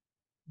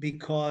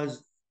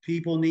 because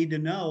people need to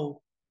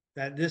know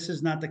that this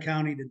is not the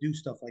county to do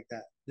stuff like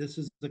that. This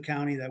is the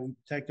county that we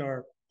protect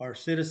our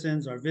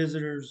citizens, our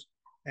visitors,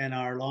 and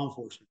our law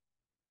enforcement.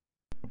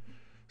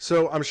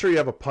 So I'm sure you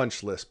have a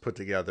punch list put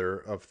together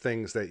of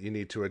things that you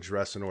need to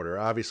address in order.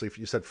 Obviously, if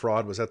you said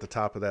fraud was at the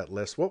top of that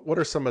list, what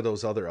are some of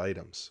those other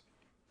items?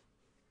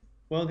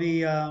 Well,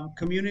 the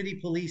community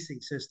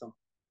policing system.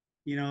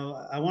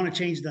 I want to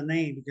change the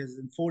name, because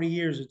in 40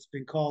 years it's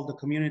been called the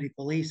community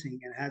policing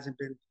and hasn't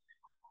been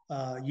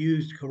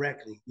used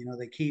correctly.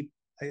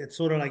 It's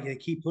sort of like they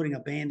keep putting a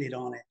Band-Aid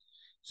on it.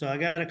 So I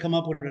got to come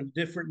up with a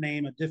different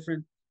name, a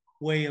different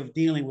way of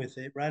dealing with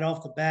it right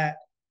off the bat.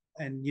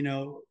 And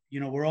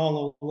we're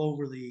all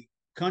over the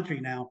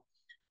country now,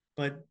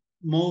 but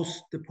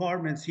most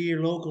departments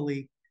here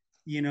locally,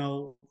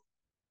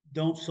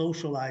 don't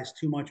socialize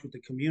too much with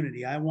the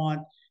community. I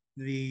want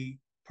the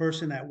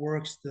person that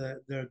works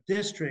the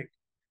district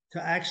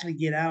to actually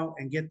get out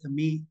and get to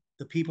meet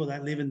the people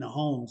that live in the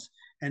homes,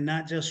 and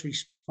not just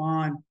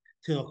respond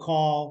to a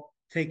call,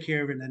 take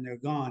care of it, and then they're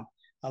gone.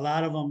 A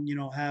lot of them,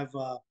 have,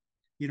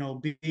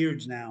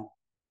 beards now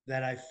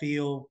that I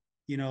feel,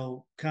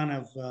 kind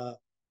of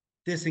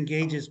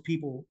disengages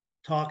people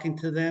talking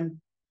to them.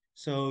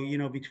 So,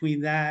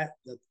 between that,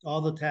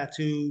 all the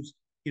tattoos,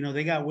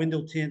 they got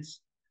window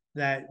tints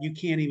that you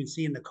can't even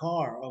see in the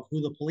car of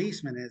who the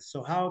policeman is.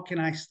 So how can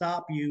I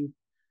stop you,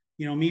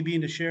 me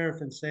being the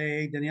sheriff, and say,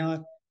 hey,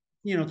 Daniela,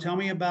 tell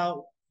me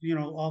about,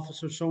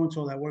 officer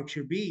so-and-so that works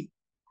your beat.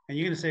 And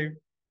you're going to say,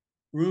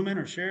 Ruamen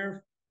or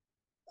sheriff,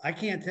 I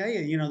can't tell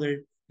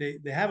you,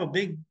 they have a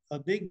big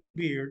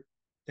beard,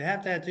 they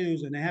have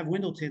tattoos, and they have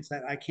window tints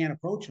that I can't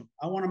approach them.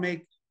 I want to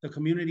make the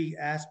community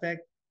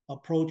aspect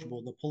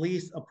approachable, the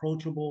police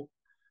approachable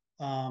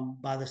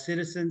by the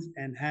citizens,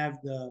 and have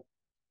the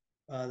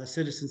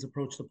citizens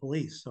approach the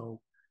police. So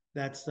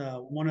that's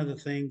one of the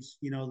things.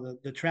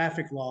 The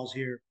traffic laws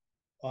here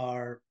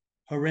are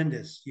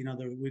horrendous.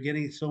 We're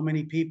getting so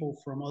many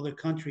people from other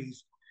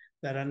countries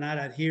that are not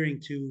adhering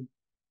to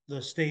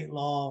the state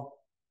law,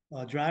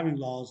 driving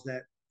laws,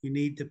 that we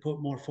need to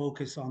put more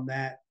focus on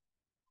that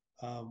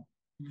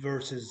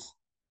versus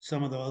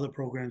some of the other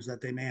programs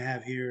that they may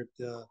have here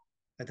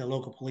at the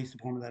local police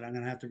department that I'm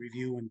going to have to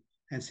review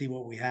and see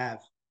what we have.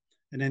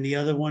 And then the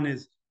other one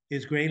is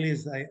greatly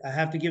is I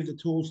have to give the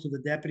tools to the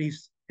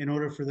deputies in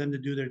order for them to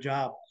do their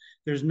job.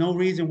 There's no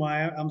reason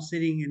why I'm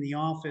sitting in the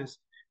office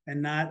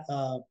and not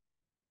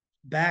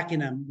backing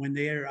them when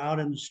they are out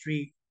in the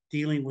street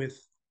dealing with,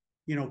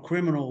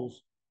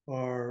 criminals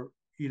or,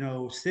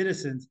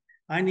 citizens.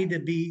 I need to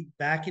be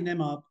backing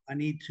them up. I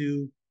need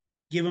to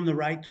give them the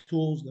right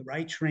tools, the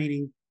right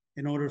training,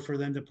 in order for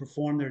them to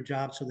perform their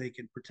job so they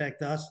can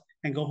protect us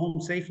and go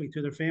home safely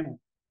to their family.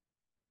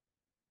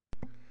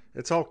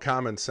 It's all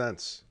common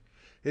sense.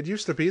 It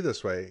used to be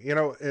this way.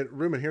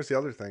 Ruamen, here's the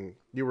other thing.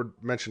 You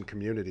mentioned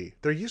community.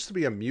 There used to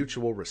be a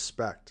mutual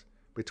respect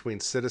between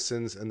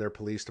citizens and their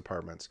police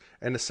departments,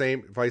 and the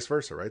same vice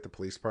versa, right? The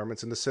police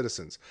departments and the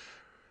citizens.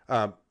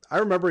 I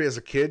remember as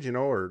a kid,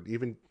 or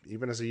even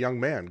as a young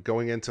man,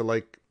 going into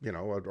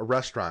a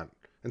restaurant,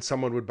 and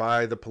someone would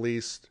buy the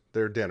police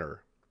their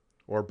dinner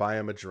or buy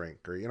them a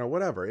drink or,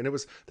 whatever. And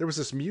there was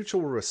this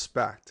mutual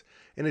respect.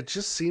 And it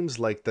just seems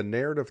like the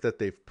narrative that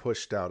they've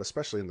pushed out,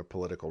 especially in the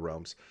political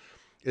realms,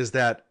 is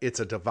that it's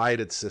a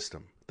divided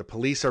system. The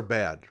police are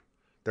bad.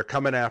 They're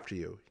coming after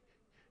you,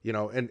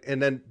 and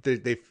then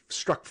they've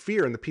struck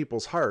fear in the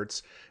people's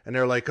hearts, and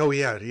they're like, oh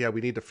yeah,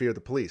 we need to fear the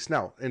police.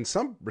 Now, in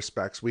some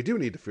respects, we do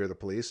need to fear the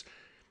police.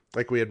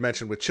 Like we had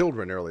mentioned with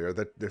children earlier,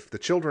 that if the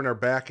children are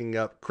backing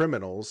up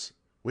criminals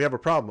We have a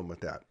problem with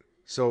that.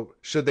 So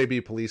should they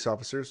be police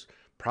officers?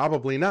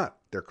 Probably not.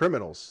 They're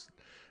criminals.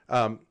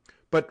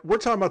 But we're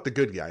talking about the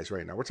good guys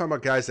right now. We're talking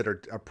about guys that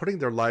are putting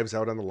their lives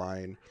out on the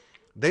line.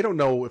 They don't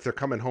know if they're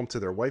coming home to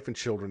their wife and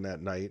children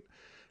that night,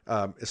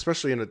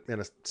 especially in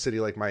a city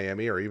like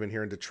Miami or even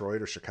here in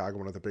Detroit or Chicago,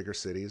 one of the bigger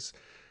cities.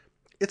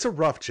 It's a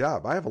rough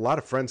job. I have a lot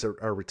of friends that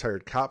are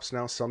retired cops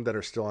now, some that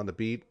are still on the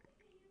beat.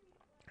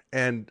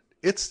 And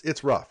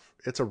it's rough.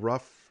 It's a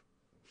rough,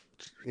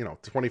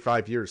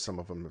 25 years some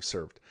of them have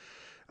served.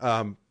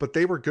 But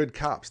they were good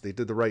cops. They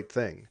did the right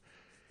thing.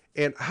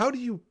 And how do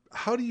you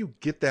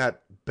get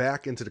that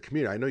back into the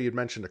community? I know you'd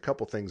mentioned a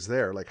couple things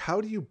there. Like,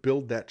 how do you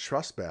build that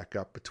trust back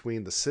up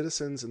between the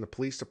citizens and the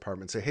police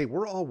department? Say, hey,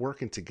 we're all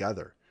working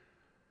together.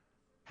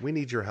 We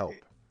need your help.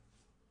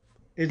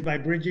 Is by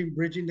bridging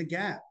the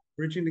gap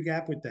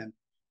with them.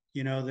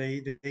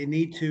 They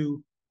need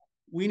to.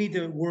 We need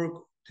to work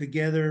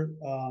together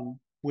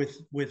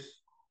with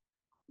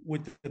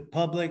the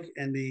public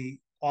and the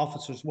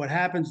officers. What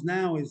happens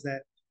now is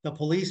that the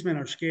policemen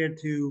are scared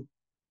to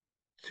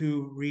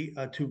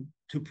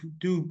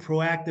do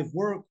proactive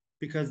work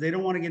because they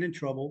don't want to get in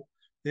trouble.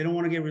 They don't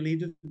want to get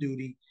relieved of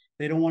duty.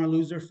 They don't want to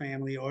lose their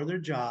family or their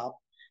job.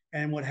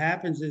 And what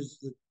happens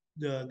is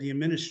the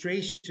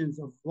administrations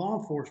of law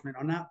enforcement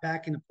are not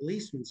backing the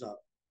policemen up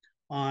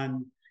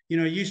on,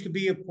 it used to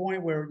be a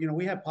point where,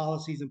 we have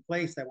policies in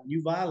place that when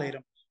you violate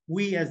them,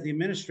 we as the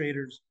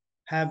administrators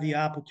have the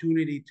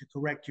opportunity to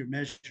correct your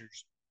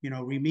measures,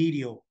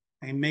 remedial,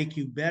 and make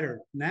you better.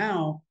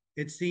 Now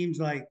it seems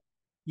like,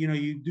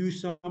 you do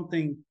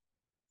something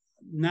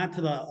not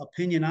to the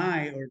opinion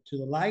eye or to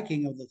the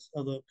liking of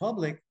the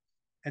public,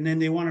 and then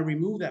they want to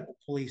remove that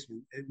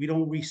policeman. We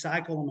don't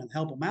recycle them and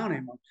help them out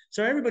anymore.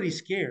 So everybody's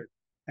scared,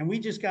 and I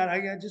just got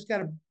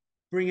to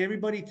bring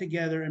everybody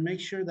together and make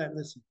sure that,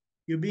 listen,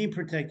 you're being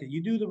protected.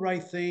 You do the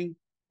right thing,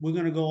 we're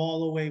going to go all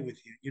the way with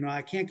you.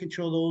 I can't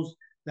control those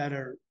that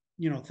are,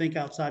 think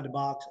outside the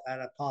box at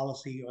a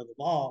policy or the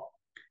law.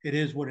 It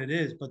is what it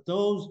is. But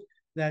those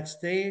that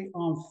stay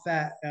on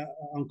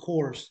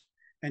course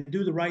and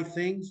do the right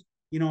things,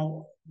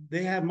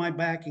 they have my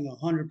backing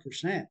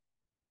 100%.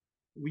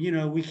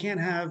 We can't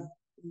have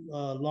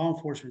law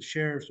enforcement,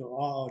 sheriffs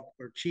or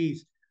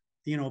chiefs,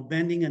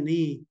 bending a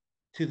knee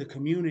to the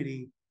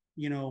community,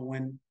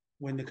 when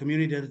the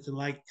community doesn't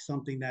like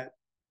something that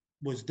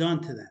was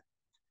done to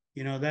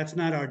them. That's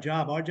not our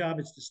job. Our job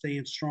is to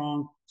stay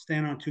strong,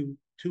 stand on two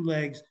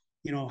legs,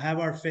 have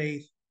our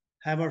faith,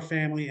 have our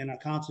family, and a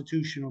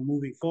constitution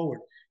moving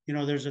forward.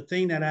 There's a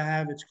thing that I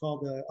have, it's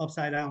called the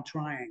upside down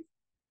triangle.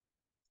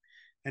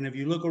 And if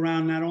you look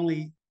around, not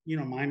only,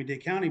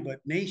 Miami-Dade County, but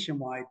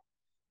nationwide,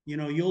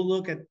 you'll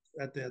look at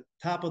the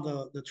top of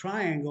the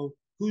triangle,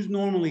 who's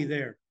normally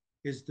there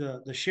is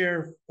the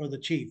sheriff or the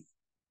chief.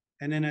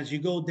 And then as you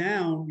go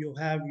down, you'll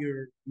have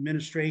your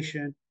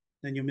administration,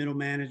 then your middle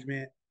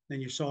management, then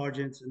your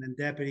sergeants, and then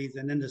deputies,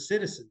 and then the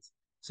citizens.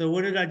 So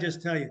what did I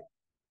just tell you?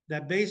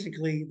 That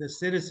basically the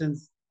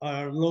citizens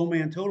are low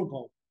man totem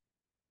pole.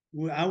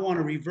 I want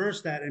to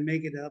reverse that and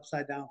make it an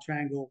upside down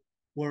triangle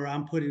where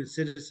I'm putting the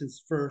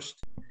citizens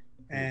first,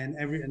 and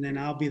then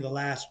I'll be the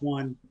last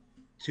one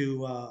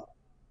to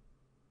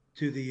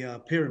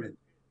the pyramid,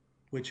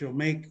 which will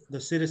make the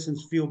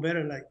citizens feel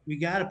better. Like, we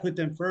got to put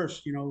them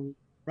first.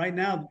 Right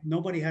now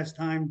nobody has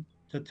time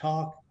to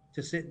talk,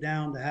 to sit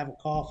down, to have a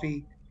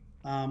coffee.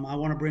 I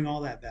want to bring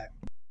all that back.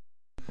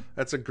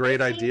 That's a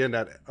great idea.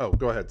 And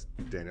go ahead,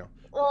 Daniel.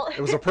 Well, it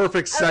was a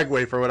perfect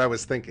segue for what I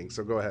was thinking.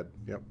 So go ahead.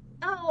 Yep.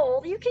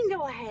 Oh, you can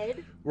go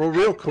ahead. Well,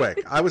 real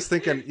quick, I was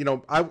thinking,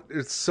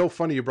 it's so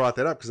funny you brought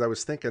that up, because I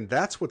was thinking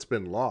that's what's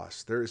been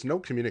lost. There is no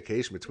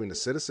communication between the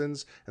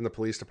citizens and the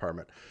police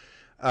department.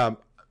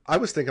 I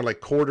was thinking like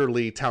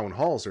quarterly town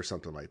halls or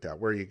something like that,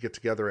 where you get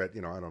together at,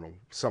 I don't know,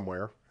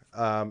 somewhere,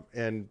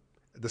 and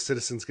the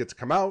citizens get to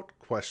come out,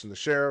 question the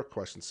sheriff,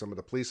 question some of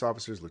the police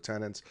officers,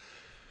 lieutenants,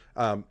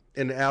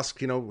 and ask,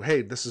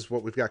 hey, this is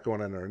what we've got going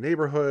on in our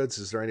neighborhoods.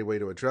 Is there any way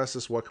to address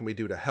this? What can we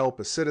do to help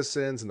as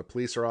citizens? And the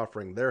police are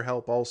offering their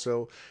help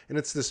also. And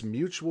it's this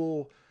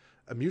mutually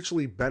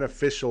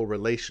beneficial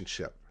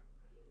relationship,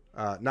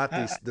 not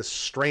this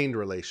strained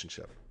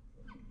relationship.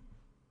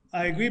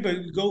 I agree, but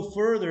go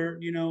further,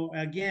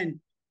 again,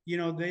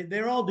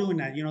 they're all doing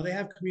that. They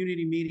have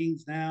community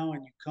meetings now,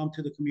 and you come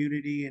to the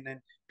community, and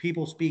then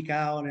people speak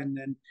out, and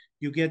then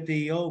you get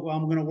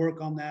I'm going to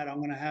work on that. I'm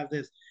going to have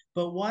this.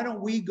 But why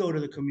don't we go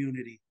to the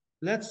community?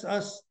 Let's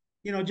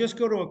just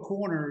go to a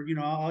corner,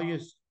 I'll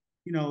use,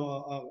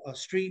 a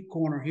street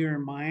corner here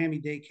in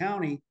Miami-Dade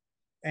County,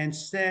 and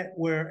set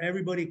where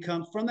everybody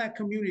comes from that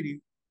community.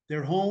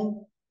 They're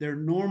home. They're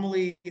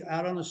normally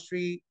out on the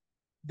street.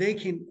 They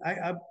can,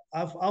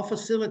 I'll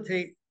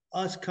facilitate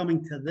us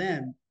coming to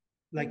them,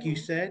 like you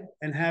said,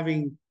 and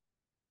having,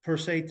 per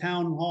se,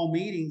 town hall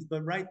meetings.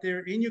 But right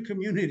there in your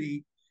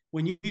community,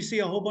 when you see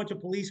a whole bunch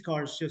of police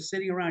cars just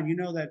sitting around,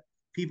 that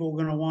people are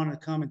going to want to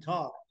come and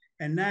talk.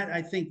 And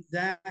I think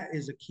that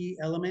is a key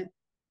element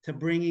to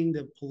bringing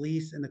the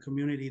police and the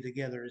community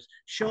together, is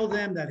show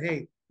them that,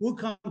 hey, we'll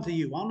come to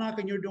you. I'll knock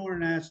on your door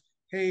and ask,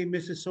 hey,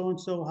 Mrs.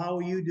 So-and-so, how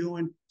are you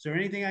doing? Is there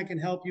anything I can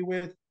help you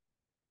with?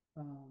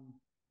 Um,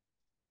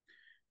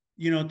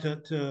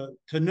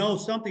 to know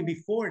something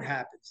before it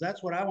happens.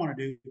 That's what I want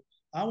to do.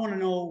 I want to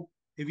know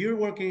if you're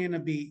working in a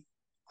beat,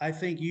 I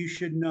think you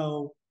should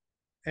know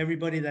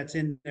everybody that's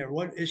in there,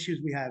 what issues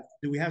we have.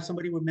 Do we have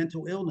somebody with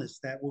mental illness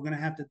that we're going to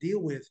have to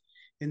deal with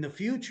in the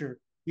future?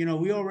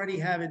 We already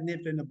have it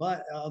nipped in the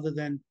butt, other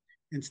than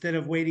instead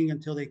of waiting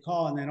until they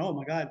call and then, oh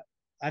my God,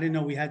 I didn't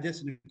know we had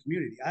this in the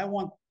community. I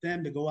want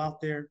them to go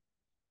out there,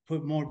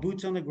 put more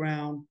boots on the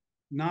ground,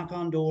 knock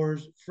on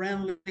doors,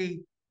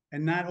 friendly,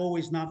 and not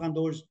always knock on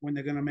doors when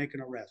they're going to make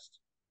an arrest.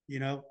 You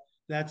know,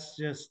 that's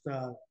just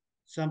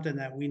something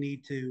that we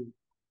need to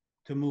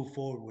move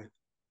forward with.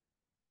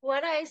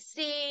 What I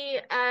see,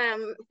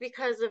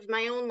 because of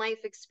my own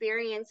life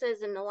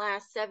experiences in the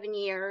last 7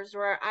 years,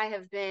 where I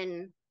have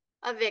been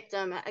a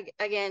victim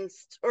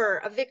against, or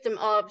a victim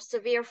of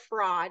severe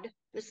fraud,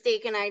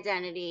 mistaken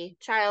identity,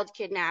 child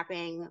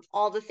kidnapping,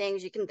 all the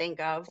things you can think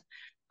of.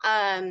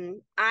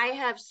 I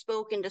have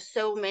spoken to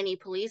so many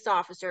police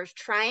officers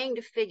trying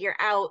to figure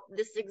out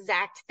this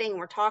exact thing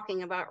we're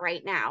talking about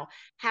right now.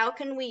 How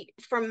can we,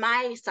 from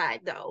my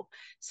side though,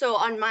 so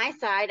on my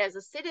side as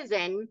a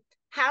citizen,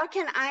 how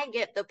can I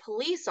get the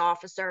police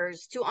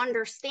officers to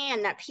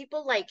understand that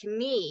people like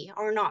me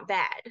are not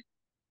bad?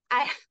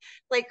 I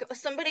like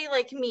somebody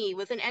like me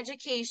with an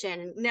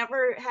education,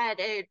 never had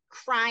a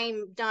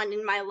crime done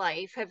in my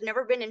life, have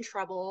never been in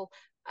trouble.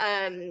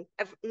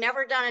 I've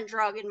never done a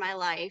drug in my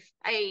life.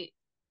 I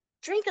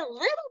drink a little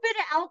bit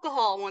of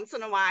alcohol once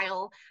in a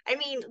while. I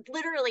mean,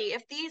 literally,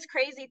 if these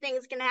crazy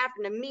things can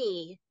happen to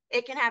me,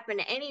 it can happen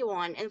to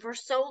anyone. And for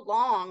so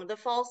long, the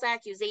false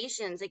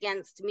accusations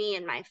against me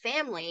and my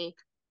family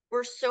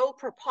were so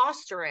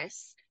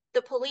preposterous.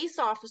 The police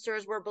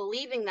officers were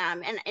believing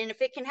them. And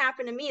if it can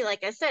happen to me,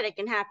 like I said, it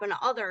can happen to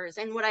others.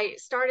 And what I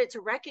started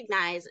to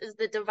recognize is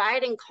the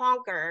divide and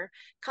conquer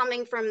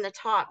coming from the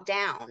top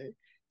down.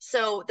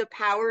 So the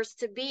powers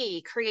to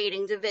be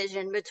creating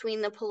division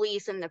between the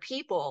police and the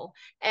people.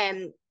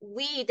 And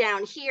we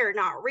down here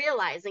not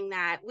realizing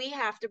that we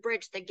have to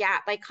bridge the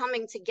gap by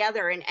coming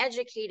together and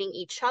educating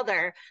each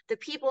other. The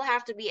people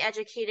have to be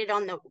educated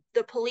on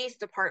the police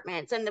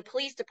departments, and the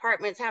police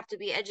departments have to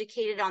be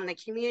educated on the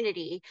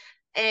community,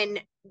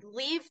 and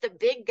leave the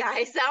big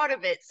guys out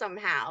of it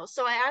somehow.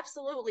 So I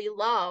absolutely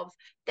love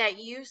that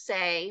you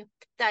say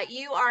that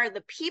you are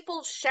the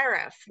people's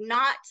sheriff,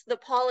 not the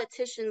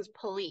politician's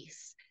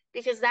police,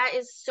 because that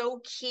is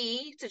so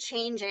key to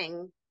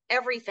changing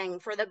everything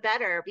for the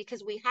better,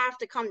 because we have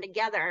to come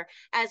together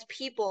as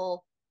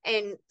people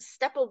and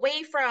step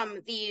away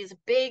from these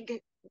big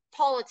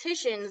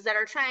politicians that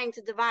are trying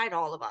to divide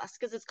all of us,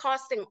 because it's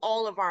costing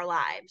all of our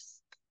lives.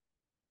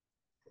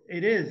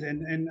 It is,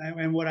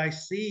 and what I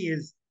see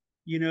is,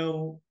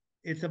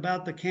 it's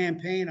about the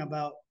campaign,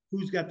 about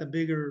who's got the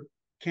bigger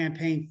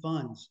campaign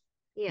funds.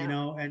 Yeah.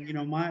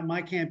 And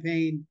my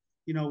campaign,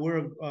 we're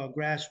a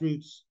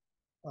grassroots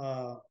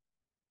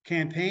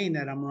campaign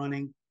that I'm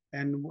running,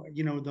 and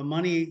the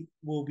money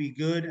will be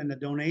good and the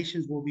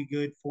donations will be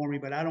good for me,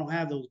 but I don't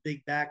have those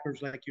big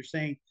backers like you're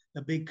saying,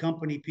 the big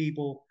company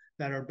people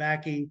that are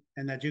backing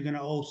and that you're going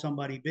to owe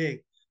somebody big.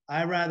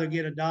 I rather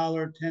get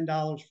 $1,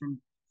 $10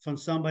 from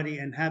somebody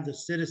and have the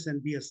citizen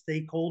be a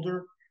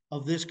stakeholder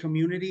of this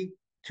community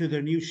to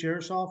their new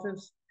sheriff's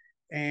office,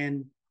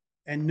 and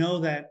know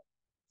that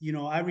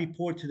I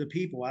report to the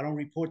people. I don't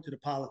report to the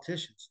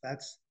politicians.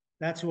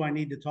 That's who I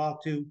need to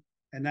talk to,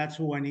 and that's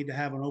who I need to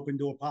have an open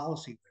door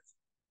policy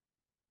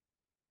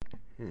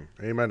with.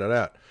 Amen to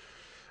that.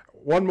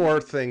 One more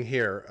thing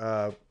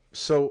here.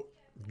 So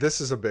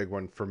this is a big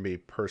one for me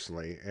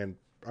personally, and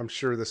I'm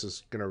sure this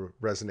is going to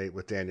resonate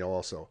with Daniel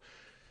also.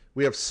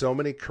 We have so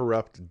many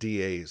corrupt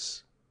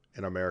DAs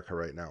in America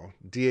right now.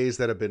 DAs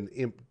that have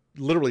been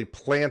literally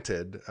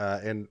planted,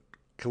 and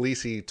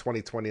Khaleesi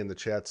 2020 in the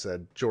chat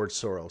said George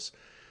Soros.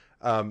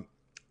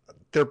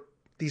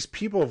 These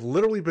people have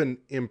literally been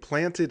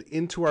implanted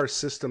into our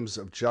systems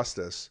of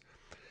justice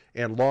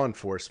and law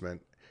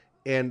enforcement,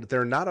 and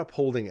they're not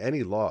upholding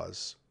any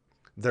laws.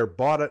 They're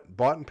bought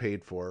and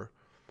paid for.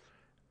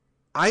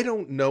 I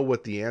don't know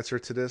what the answer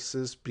to this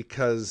is,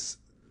 because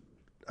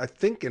I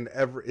think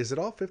is it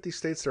all 50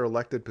 states they're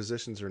elected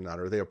positions or not?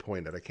 Or are they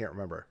appointed? I can't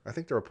remember. I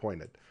think they're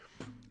appointed.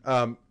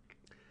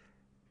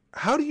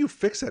 How do you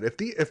fix that?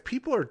 If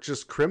people are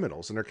just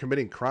criminals and they're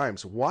committing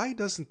crimes, why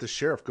doesn't the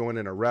sheriff go in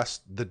and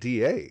arrest the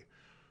DA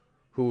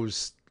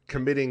who's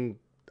committing,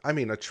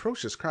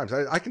 atrocious crimes?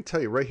 I can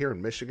tell you right here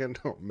in Michigan,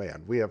 oh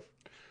man, we have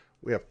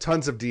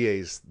tons of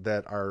DAs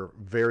that are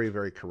very,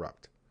 very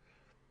corrupt.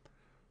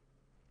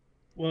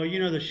 Well,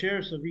 the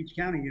sheriffs of each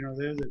county,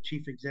 they're the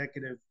chief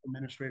executive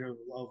administrator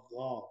of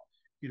law.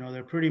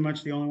 They're pretty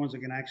much the only ones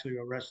that can actually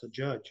arrest a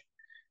judge.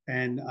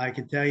 And I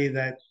can tell you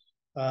that,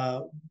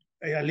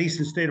 at least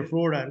in the state of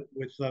Florida,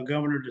 with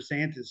Governor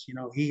DeSantis,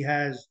 he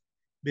has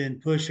been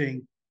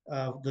pushing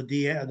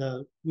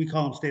we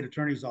call him state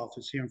attorney's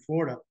office here in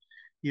Florida.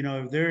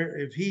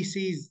 If he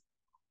sees,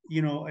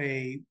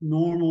 a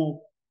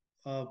normal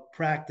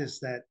practice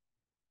that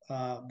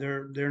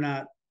they're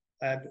not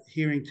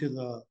adhering to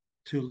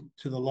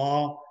the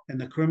law and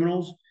the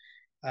criminals.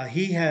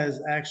 He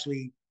has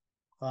actually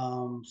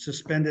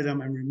suspended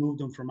them and removed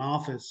them from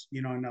office,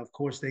 and of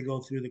course they go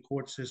through the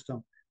court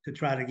system to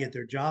try to get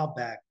their job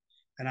back.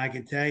 And I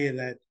can tell you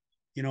that,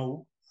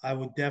 I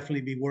would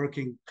definitely be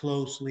working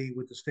closely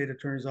with the state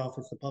attorney's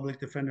office, the public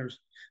defenders,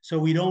 so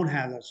we don't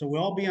have that. So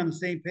we'll all be on the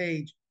same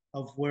page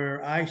of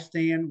where I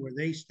stand, where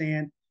they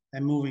stand,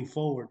 and moving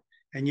forward.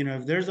 And,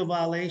 if there's a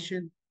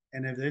violation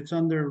and if it's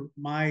under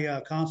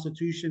my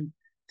constitution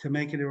to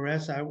make an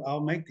arrest,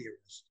 I'll make the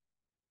arrest.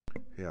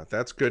 Yeah,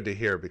 that's good to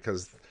hear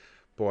because,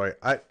 boy,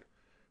 I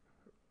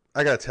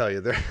gotta tell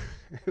you,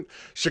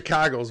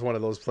 Chicago is one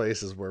of those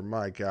places where,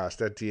 my gosh,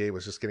 that DA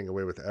was just getting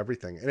away with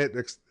everything, and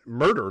it's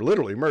murder,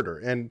 literally murder,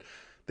 and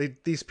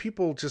these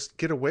people just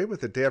get away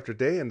with it day after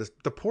day, and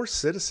the poor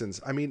citizens.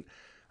 I mean,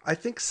 I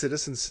think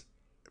citizens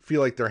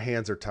feel like their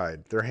hands are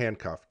tied, they're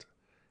handcuffed,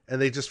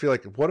 and they just feel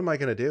like, what am I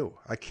going to do?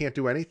 I can't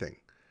do anything.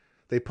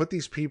 They put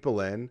these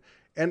people in,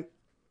 and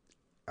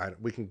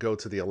we can go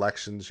to the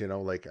elections.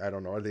 Like, I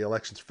don't know, are the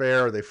elections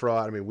fair? Are they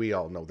fraud? I mean, we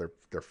all know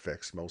they're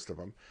fixed, most of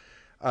them.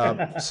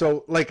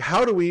 So, like,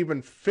 how do we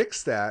even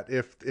fix that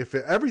if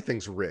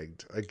everything's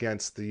rigged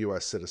against the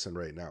U.S. citizen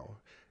right now?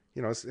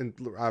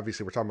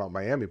 Obviously we're talking about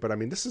Miami, but I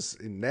mean,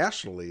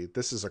 nationally,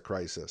 this is a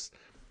crisis.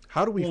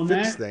 How do we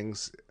fix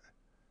things?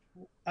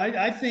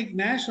 I think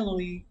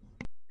nationally,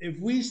 if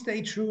we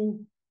stay true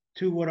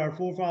to what our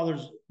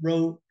forefathers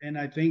wrote, and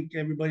I think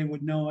everybody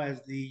would know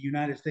as the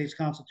United States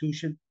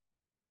Constitution,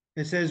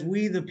 it says,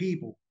 "We the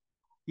people."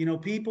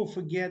 People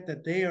forget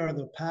that they are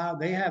the power.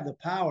 They have the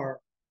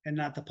power and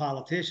not the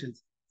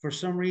politicians. For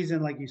some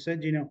reason, like you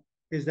said,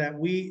 is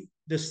that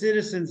the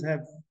citizens,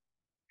 have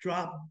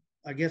dropped,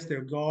 I guess,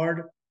 their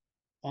guard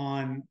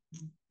on,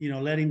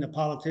 letting the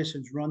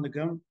politicians run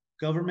the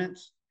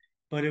governments.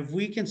 But if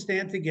we can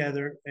stand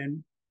together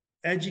and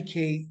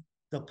educate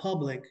the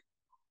public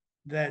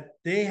that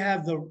they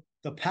have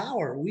the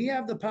power, we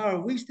have the power.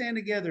 We stand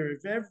together.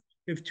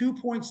 If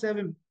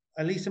 2.7,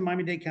 at least in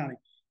Miami-Dade County,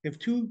 if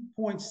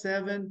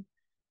 2.7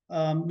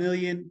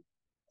 million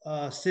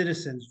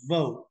citizens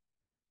vote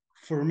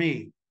for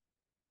me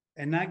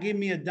and not give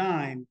me a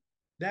dime,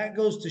 that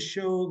goes to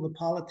show the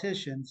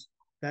politicians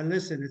that,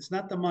 listen, it's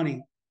not the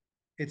money,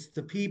 it's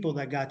the people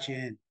that got you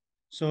in.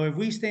 So if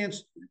we stand,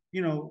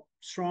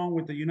 strong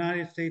with the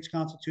United States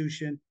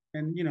Constitution,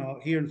 and,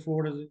 here in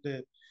Florida,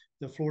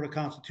 the Florida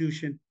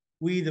Constitution,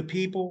 we the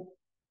people,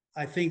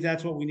 I think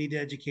that's what we need to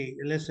educate.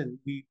 Listen,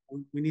 we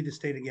need to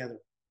stay together.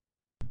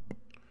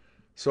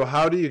 So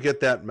how do you get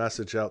that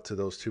message out to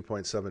those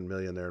 2.7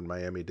 million there in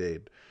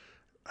Miami-Dade?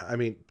 I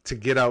mean, to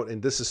get out,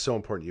 and this is so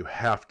important, you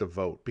have to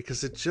vote,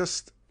 because it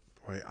just,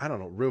 I don't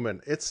know,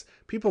 Ruamen,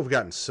 people have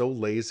gotten so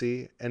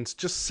lazy and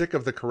just sick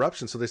of the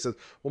corruption. So they said,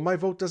 well, my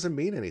vote doesn't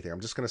mean anything. I'm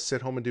just going to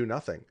sit home and do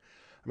nothing.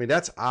 I mean,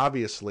 that's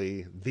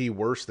obviously the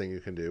worst thing you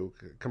can do.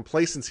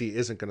 Complacency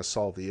isn't going to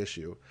solve the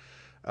issue.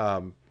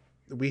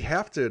 We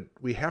have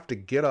to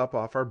get up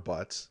off our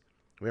butts.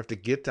 We have to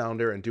get down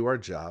there and do our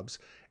jobs.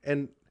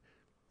 And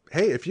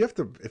hey, if you have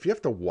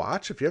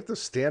to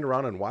stand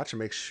around and watch and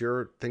make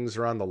sure things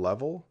are on the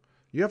level,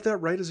 you have that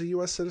right as a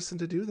U.S. citizen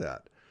to do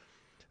that.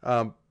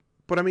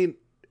 But I mean,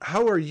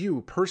 how are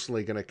you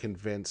personally going to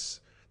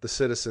convince the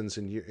citizens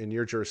in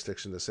your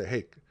jurisdiction to say,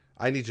 hey,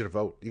 I need you to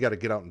vote. You got to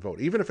get out and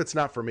vote. Even if it's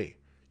not for me,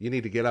 you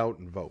need to get out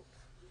and vote.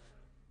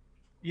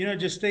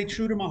 Just stay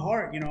true to my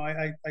heart.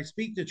 I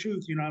speak the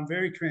truth. I'm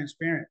very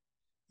transparent.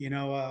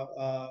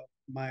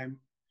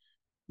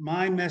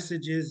 My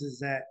message is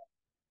that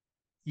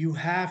you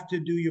have to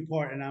do your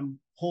part, and I'm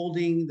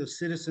holding the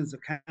citizens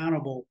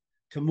accountable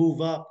to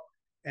move up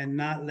and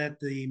not let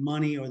the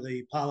money or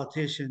the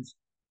politicians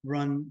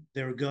run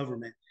their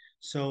government.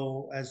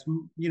 So, as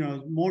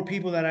more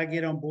people that I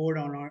get on board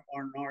on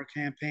our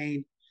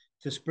campaign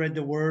to spread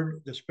the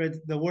word,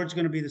 the word's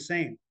going to be the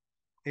same,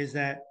 is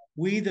that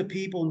we the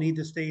people need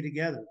to stay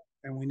together,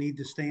 and we need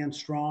to stand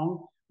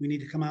strong. We need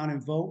to come out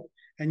and vote,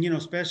 and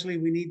especially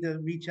we need to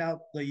reach out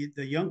the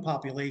young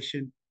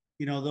population.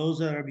 Those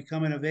that are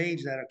becoming of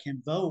age that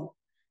can vote.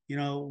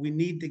 We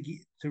need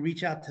to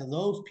reach out to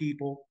those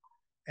people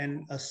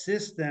and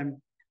assist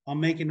them on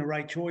making the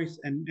right choice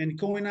and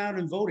going out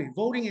and voting.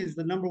 Voting is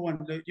the number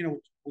one.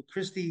 With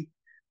Christy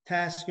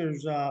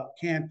Tasker's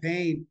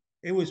campaign,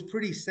 it was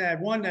pretty sad.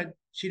 One, that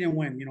she didn't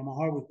win. My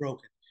heart was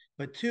broken.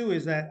 But two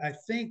is that I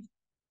think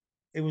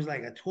it was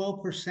like a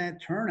 12%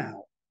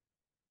 turnout.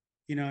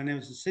 And it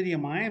was the city of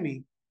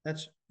Miami.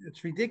 It's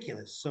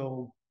ridiculous.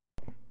 So.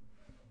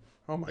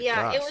 Oh my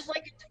yeah, gosh. It was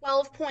like a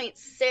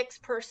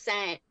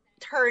 12.6%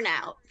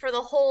 turnout for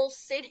the whole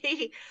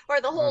city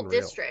or the whole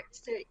Unreal.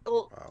 district.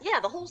 Wow. Yeah,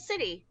 the whole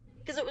city,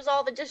 because it was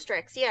all the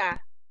districts. Yeah.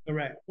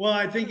 Correct. Well,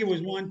 I think it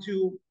was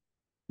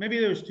maybe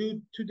there was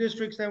two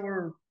districts that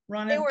were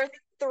running. There were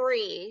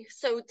 3.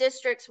 So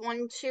districts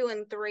 1, 2,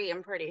 and 3,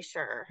 I'm pretty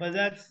sure. But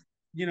that's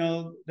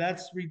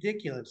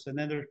ridiculous. And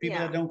then there's people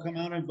that don't come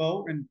out and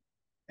vote, and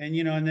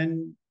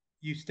then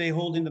you stay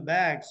holding the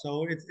bag.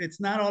 So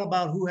it's not all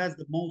about who has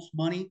the most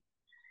money.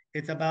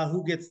 It's about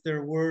who gets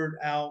their word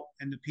out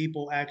and the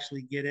people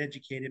actually get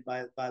educated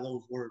by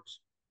those words.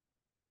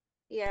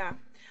 Yeah.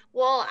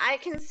 Well, I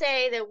can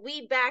say that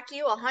we back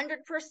you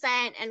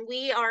 100%, and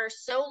we are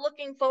so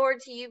looking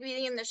forward to you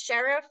being the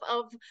sheriff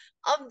of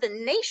the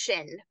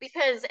nation,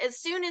 because as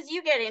soon as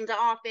you get into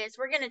office,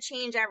 we're going to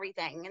change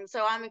everything. And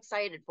so I'm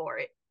excited for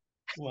it.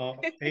 Well,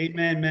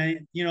 amen,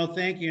 man.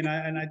 Thank you.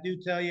 And I do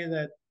tell you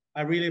that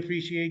I really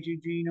appreciate you,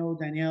 Gino,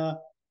 Daniela,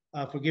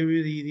 for giving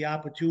me the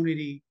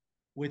opportunity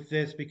with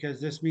this,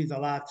 because this means a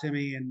lot to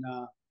me.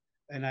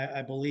 And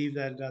I believe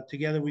that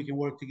together we can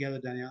work together,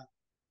 Daniela.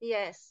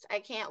 Yes,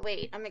 I can't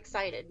wait. I'm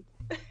excited.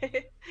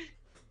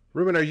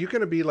 Ruben, are you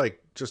going to be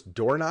like just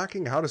door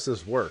knocking? How does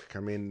this work?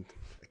 I mean,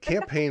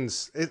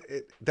 campaigns,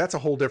 that's a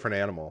whole different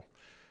animal.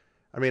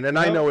 I mean, and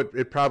I know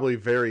it probably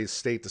varies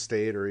state to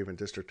state or even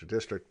district to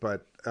district,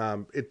 but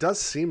it does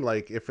seem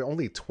like if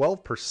only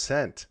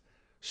 12%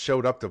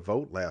 showed up to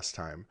vote last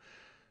time,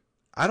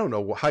 I don't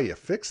know how you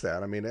fix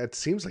that. I mean, it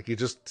seems like you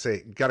just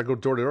say, got to go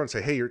door to door and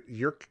say, hey,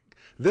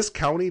 this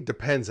county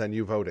depends on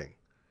you voting.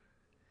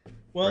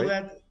 Well,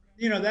 right?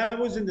 that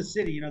was in the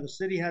city. The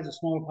city has a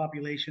smaller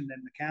population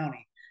than the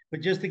county.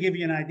 But just to give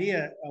you an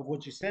idea of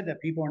what you said,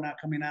 that people are not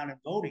coming out and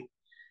voting,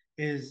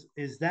 is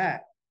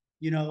that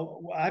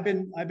I've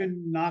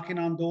been knocking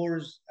on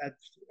doors at,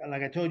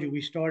 like I told you,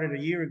 we started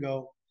a year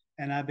ago,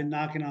 and I've been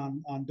knocking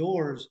on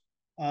doors.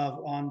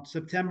 On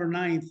September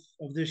 9th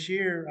of this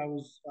year, I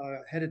was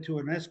headed to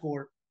an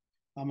escort.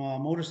 I'm a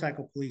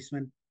motorcycle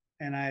policeman,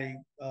 and I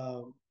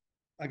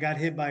got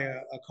hit by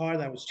a car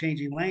that was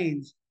changing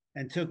lanes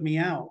and took me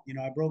out.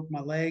 I broke my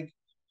leg,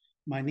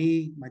 my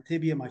knee, my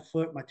tibia, my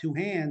foot, my two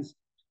hands.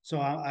 So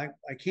I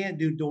can't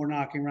do door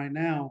knocking right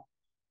now,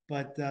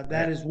 but that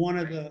Right. is one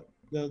of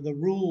the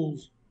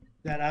rules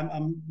that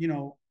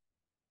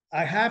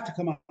I have to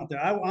come out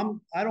there. I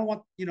don't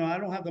want, I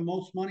don't have the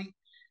most money,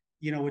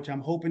 which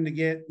I'm hoping to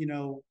get,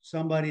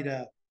 somebody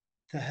to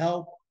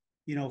help,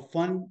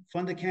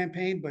 fund the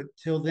campaign. But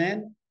till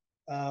then,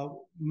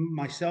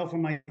 myself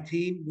and my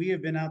team, we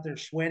have been out there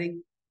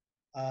sweating,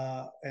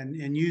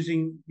 and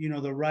using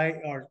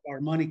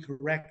our money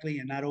correctly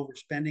and not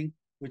overspending.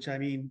 Which, I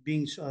mean,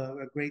 being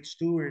a great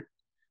steward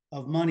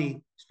of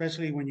money,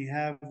 especially when you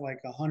have like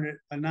a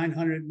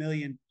 $900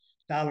 million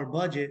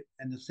budget,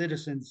 and the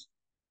citizens,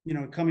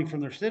 coming from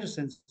their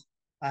citizens,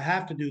 I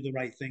have to do the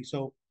right thing.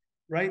 So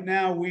right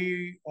now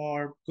we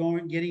are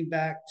getting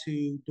back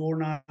to door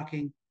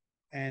knocking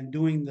and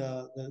doing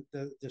the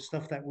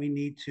stuff that we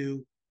need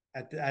to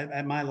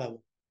at my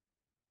level.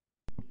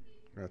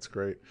 That's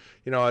great.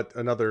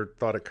 Another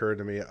thought occurred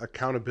to me.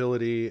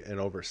 Accountability and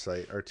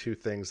oversight are two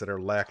things that are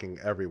lacking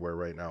everywhere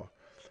right now,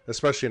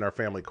 especially in our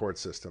family court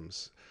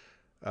systems.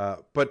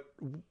 But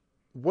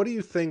what do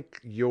you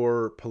think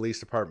your police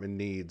department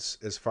needs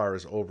as far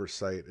as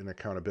oversight and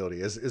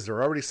accountability? Is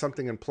there already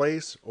something in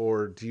place,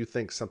 or do you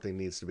think something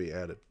needs to be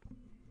added?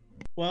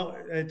 Well,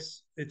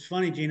 it's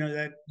funny, Gino,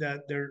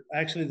 that they're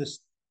actually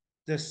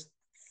this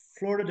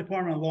Florida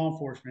Department of Law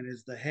Enforcement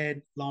is the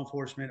head law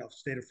enforcement of the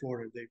state of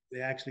Florida.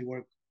 They actually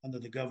work under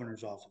the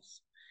governor's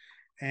office.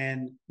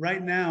 And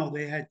right now,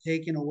 they had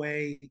taken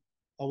away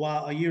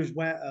a years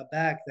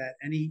back, that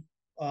any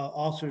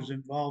officers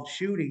involved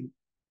shooting,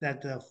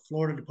 that the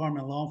Florida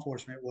Department of Law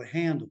Enforcement would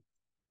handle.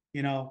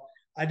 You know,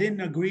 I didn't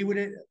agree with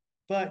it,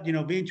 but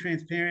being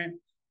transparent,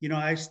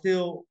 I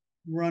still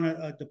run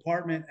a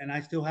department, and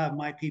I still have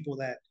my people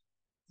that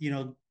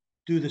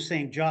do the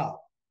same job.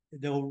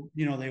 They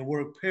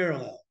work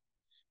parallel,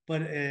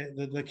 but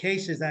the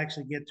cases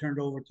actually get turned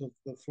over to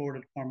the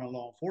Florida Department of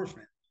Law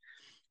Enforcement.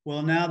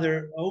 Well, now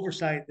their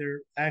oversight,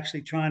 they're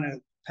actually trying to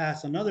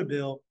pass another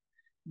bill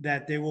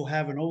that they will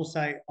have an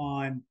oversight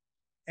on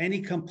any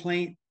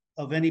complaint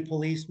of any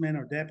policeman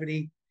or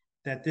deputy,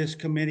 that this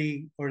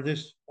committee, or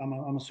this,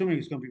 I'm assuming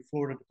it's going to be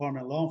Florida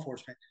Department of Law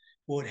Enforcement,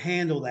 would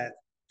handle that,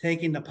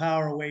 taking the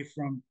power away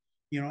from,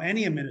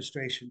 any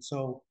administration.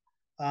 So,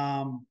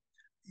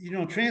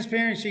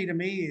 transparency to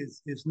me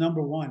is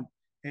number one.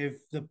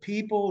 If the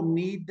people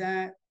need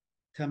that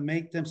to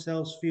make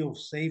themselves feel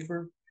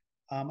safer,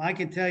 I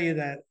can tell you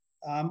that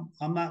I'm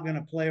not going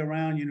to play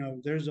around.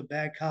 There's a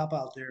bad cop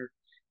out there,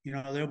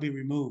 they'll be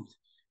removed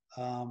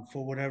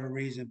for whatever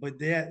reason. But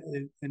that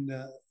in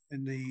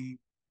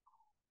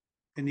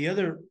the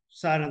other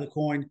side of the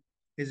coin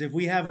is, if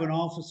we have an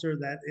officer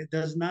that it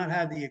does not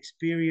have the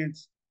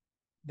experience,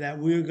 that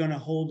we're going to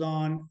hold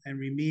on and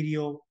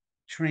remedial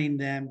train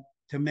them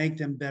to make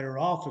them better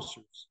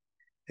officers,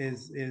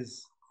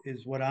 is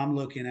what I'm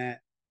looking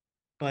at.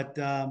 But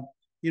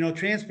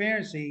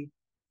transparency.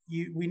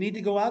 We need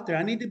to go out there.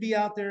 I need to be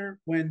out there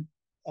when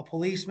a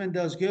policeman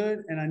does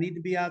good, and I need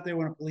to be out there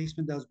when a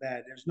policeman does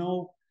bad. There's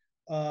no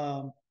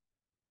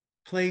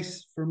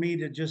place for me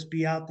to just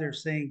be out there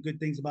saying good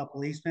things about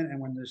policemen, and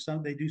when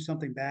they do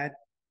something bad,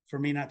 for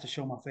me not to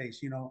show my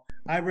face.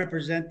 I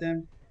represent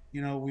them.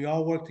 We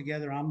all work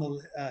together. I'm the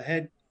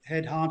head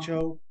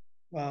honcho,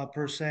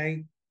 per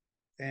se,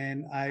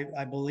 and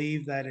I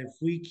believe that if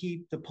we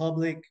keep the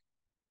public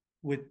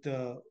with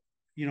the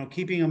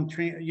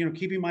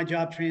keeping my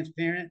job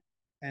transparent,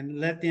 and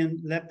let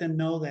them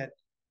know that,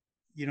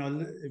 you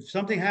know, if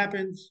something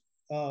happens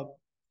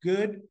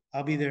good,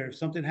 I'll be there. If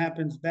something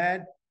happens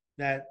bad,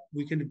 that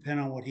we can depend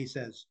on what he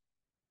says.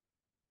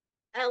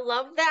 I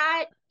love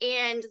that.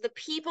 And the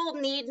people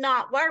need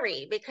not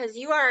worry because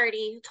you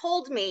already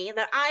told me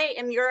that I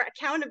am your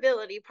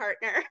accountability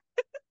partner.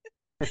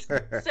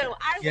 So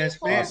I will Yes,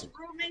 hold ma'am. Awesome.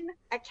 Ruamen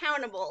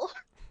accountable.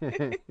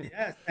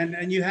 Yes,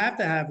 and you have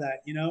to have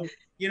that. You know. It's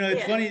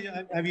Yeah. funny.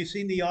 Have you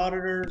seen the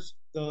auditors,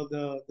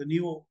 the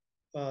new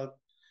uh,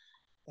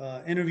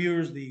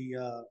 interviewers,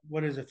 the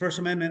what is it, First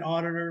Amendment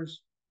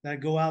auditors that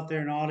go out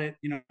there and audit?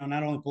 You know,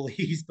 not only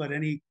police but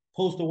any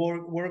postal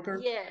worker.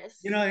 Yes.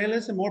 You know, hey,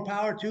 listen, more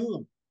power to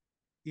them.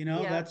 You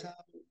know, Yep. that's how,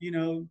 you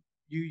know,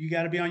 you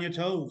got to be on your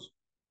toes.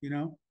 You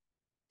know.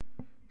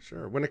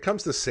 Sure. When it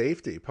comes to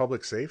safety,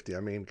 public safety,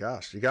 I mean,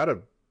 gosh, you got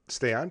to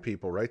stay on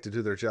people, right, to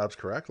do their jobs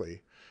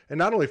correctly. And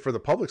not only for the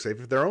public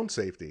safety, for their own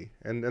safety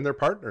and their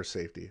partner's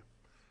safety.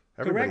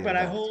 Everybody Correct, but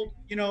I involved. hold,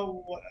 you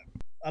know, what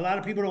a lot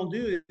of people don't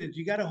do is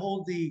you got to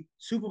hold the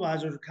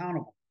supervisors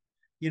accountable.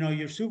 You know,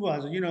 your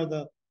supervisor, you know,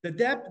 the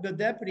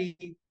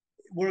deputy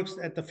works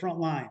at the front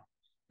line.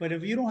 But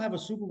if you don't have a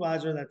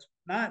supervisor that's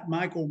not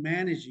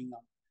micromanaging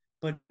them,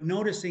 but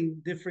noticing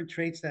different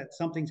traits that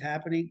something's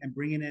happening and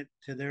bringing it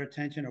to their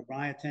attention or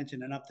my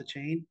attention and up the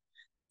chain,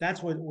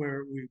 that's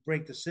where we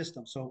break the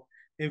system. So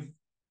if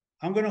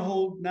I'm going to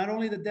hold not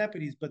only the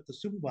deputies but the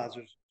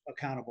supervisors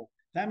accountable.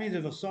 That means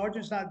if a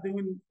sergeant's not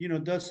doing, you know,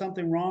 does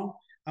something wrong,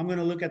 I'm going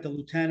to look at the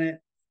lieutenant,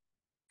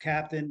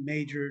 captain,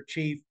 major,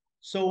 chief,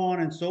 so on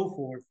and so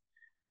forth,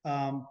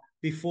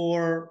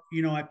 before,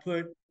 you know, I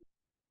put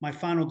my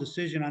final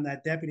decision on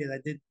that deputy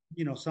that did,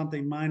 you know,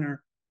 something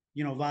minor,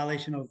 you know,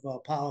 violation of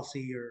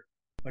policy or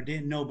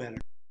didn't know better.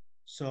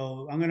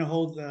 So I'm going to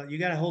hold. You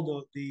got to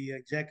hold the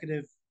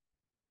executive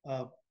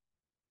uh,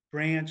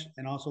 branch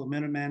and also the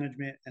middle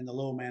management and the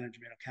low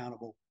management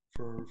accountable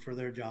for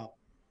their job.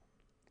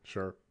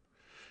 Sure.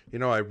 You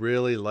know, I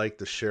really like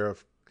the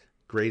Sheriff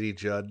Grady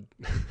Judd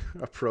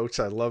approach.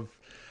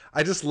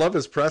 I just love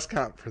his press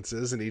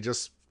conferences, and he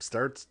just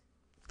starts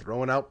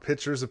throwing out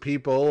pictures of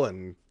people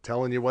and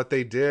telling you what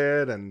they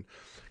did, and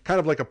kind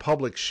of like a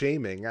public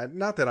shaming.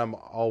 Not that I'm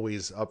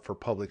always up for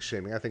public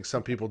shaming. I think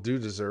some people do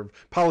deserve,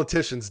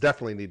 politicians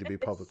definitely need to be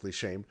publicly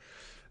shamed.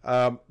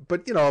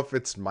 But you know, if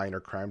it's minor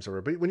crimes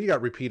or, but when you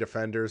got repeat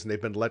offenders and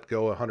they've been let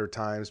go 100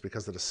 times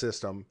because of the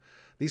system,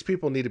 these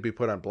people need to be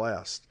put on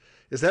blast.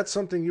 Is that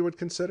something you would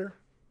consider?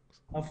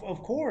 Of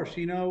course,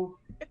 you know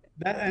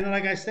that, and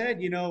like I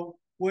said, you know,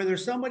 whether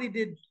somebody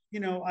did, you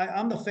know,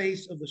 I'm the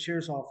face of the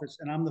sheriff's office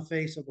and I'm the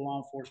face of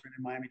law enforcement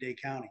in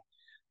Miami-Dade County.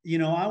 You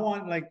know, I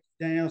want, like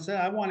Danielle said,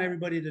 I want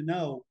everybody to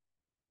know,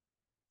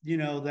 you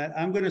know, that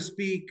I'm going to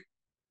speak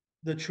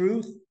the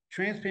truth,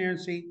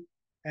 transparency,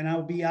 and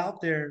I'll be out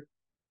there.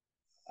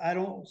 I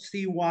don't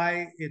see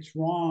why it's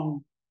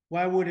wrong.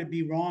 Why would it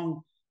be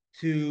wrong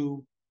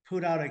to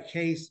put out a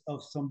case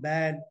of some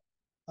bad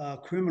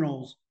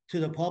criminals to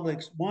the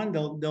public? One,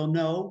 they'll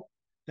know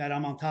that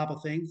I'm on top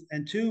of things,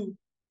 and two,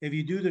 if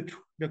you do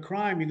the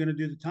crime, you're going to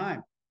do the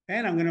time,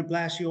 and I'm going to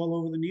blast you all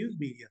over the news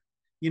media.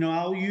 You know,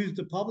 I'll use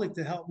the public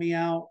to help me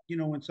out. You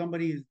know, when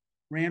somebody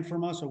ran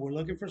from us or we're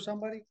looking for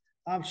somebody,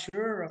 I'm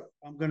sure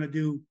I'm going to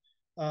do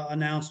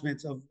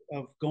announcements of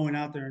going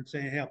out there and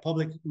saying, hey, a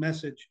public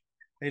message.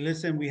 Hey,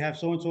 listen, we have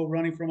so and so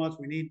running from us.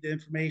 We need the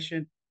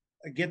information.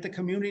 Get the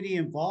community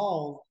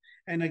involved.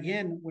 And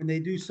again, when they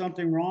do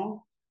something wrong,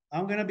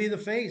 I'm going to be the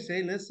face.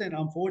 Hey, listen,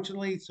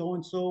 unfortunately, so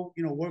and so,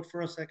 you know, worked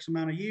for us X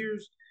amount of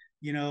years.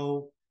 You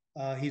know,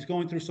 he's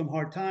going through some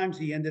hard times.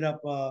 He ended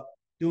up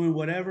doing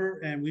whatever,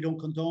 and we don't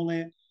condone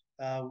it.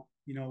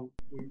 You know,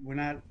 we're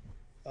not.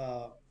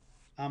 Uh,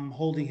 I'm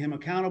holding him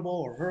accountable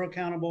or her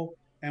accountable,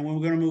 and we're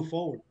going to move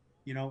forward.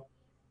 You know.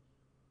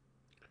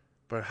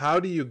 But how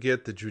do you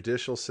get the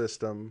judicial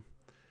system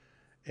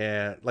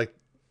and like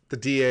the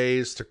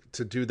DAs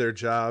to do their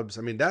jobs?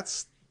 I mean,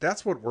 that's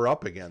what we're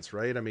up against,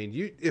 right? I mean,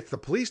 you if the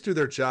police do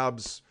their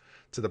jobs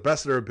to the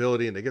best of their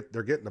ability and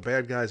they're getting the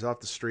bad guys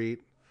off the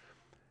street,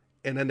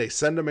 and then they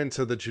send them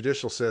into the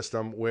judicial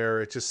system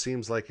where it just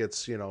seems like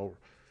it's, you know,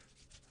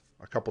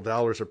 a couple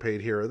dollars are paid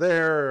here or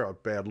there, a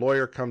bad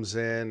lawyer comes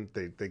in,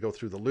 they go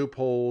through the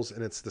loopholes,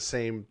 and it's the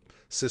same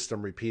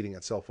system repeating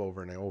itself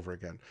over and over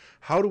again.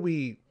 How do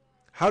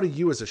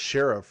you as a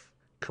sheriff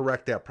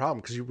correct that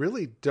problem? Because you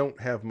really don't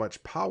have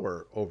much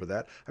power over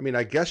that. I mean,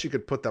 I guess you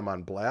could put them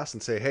on blast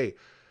and say, hey,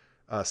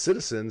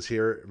 citizens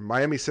here,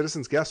 Miami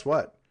citizens, guess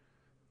what?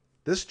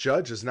 This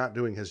judge is not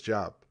doing his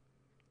job.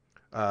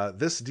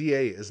 This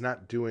DA is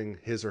not doing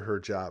his or her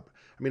job.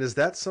 I mean, is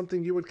that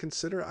something you would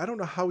consider? I don't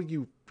know how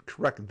you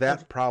correct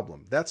that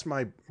problem. That's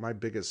my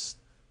biggest,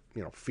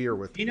 you know, fear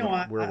with, You know,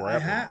 where we're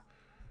at right now.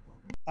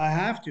 I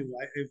have to.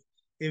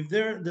 If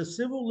the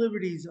civil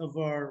liberties of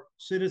our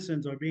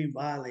citizens are being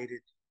violated,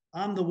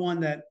 I'm the one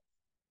that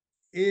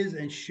is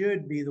and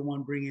should be the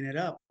one bringing it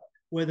up.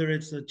 Whether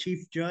it's a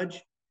chief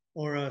judge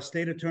or a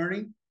state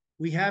attorney,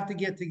 we have to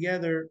get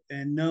together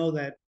and know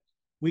that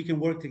we can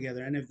work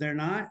together. And if they're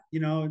not,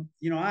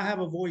 I have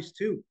a voice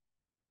too.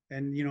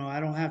 and I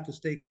don't have to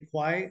stay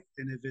quiet.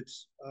 And if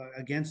it's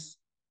against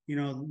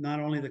not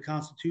only the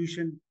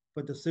Constitution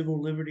but the civil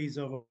liberties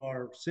of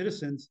our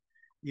citizens,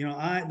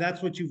 I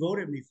that's what you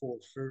voted me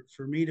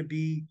for me to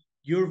be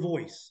your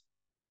voice,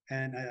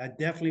 and I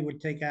definitely would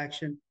take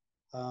action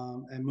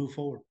and move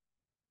forward.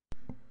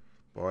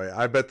 Boy,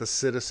 I bet the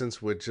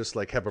citizens would just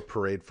like have a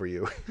parade for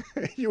you.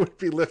 You would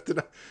be lifted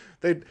up.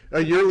 They'd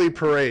a yearly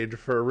parade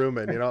for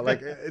Rumen,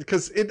 like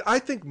because I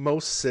think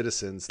most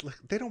citizens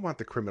they don't want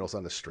the criminals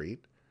on the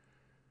street.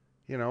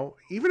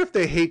 Even if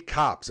they hate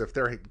cops, if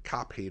they're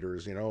cop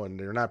haters, and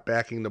they're not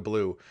backing the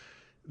blue,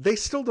 they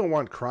still don't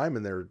want crime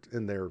in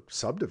their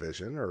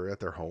subdivision or at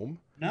their home.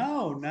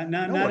 No, No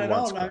not one at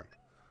wants all. crime.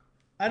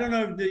 I don't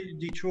know if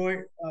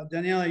Detroit,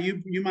 Daniela,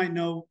 you might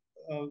know,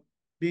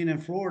 being in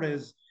Florida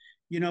is,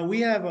 we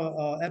have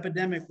a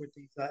epidemic with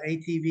these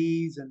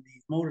ATVs and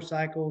these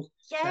motorcycles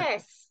that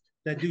Yes.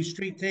 that do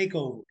street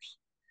takeovers.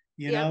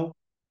 You Yep. know,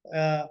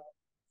 uh,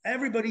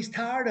 everybody's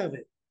tired of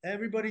it.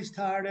 Everybody's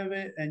tired of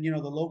it, and the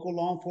local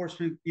law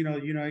enforcement. You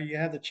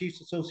have the Chiefs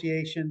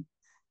Association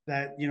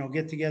that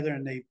get together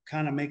and they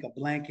kind of make a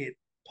blanket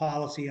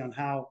policy on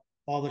how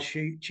all the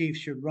chiefs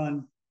should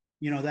run.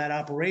 That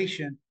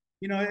operation.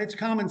 It's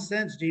common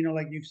sense, Gino.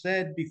 Like you've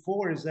said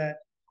before, is that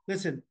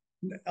listen,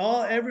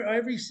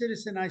 every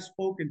citizen I've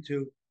spoken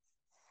to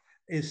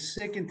is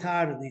sick and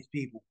tired of these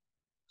people.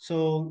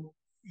 So,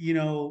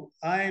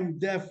 I'm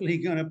definitely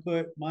going to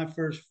put my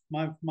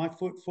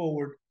foot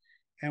forward,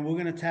 and we're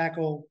going to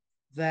tackle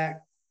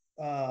that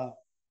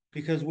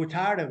because we're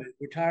tired of it.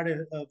 We're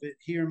tired of it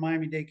here in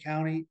Miami-Dade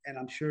County, and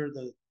I'm sure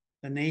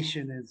the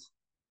nation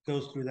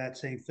goes through that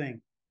same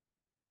thing.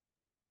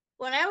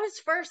 When I was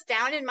first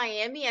down in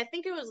Miami, I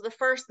think it was the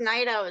first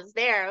night I was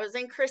there. I was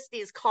in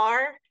Christy's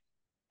car,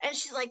 and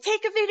she's like,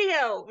 take a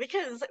video,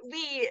 because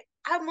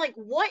I'm like,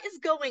 what is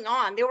going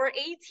on? There were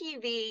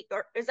ATV,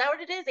 or is that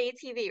what it is?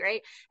 ATV,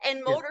 right? And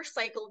Yeah.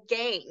 motorcycle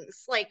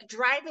gangs like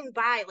driving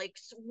by, like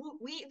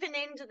weaving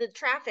into the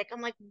traffic.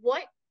 I'm like,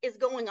 what is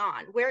going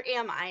on? Where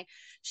am I?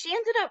 She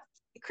ended up,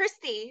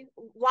 Christy,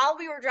 while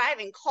we were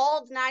driving,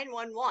 called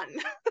 911.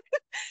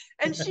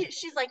 And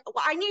she's like,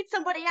 well, I need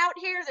somebody out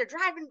here. They're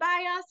driving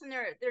by us and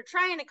they're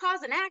trying to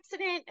cause an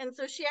accident. And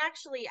so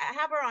I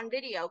have her on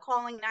video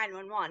calling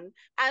 911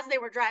 as they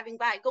were driving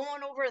by,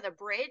 going over the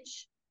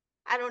bridge.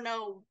 I don't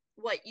know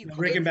what you The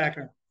call it.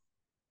 Rickenbacker.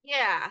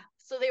 Yeah.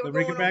 So they were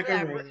The going over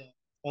that. Rickenbacker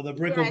or the Yeah,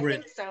 Brickell I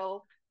Bridge. think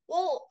so.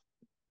 Well,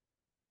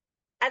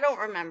 I don't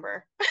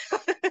remember.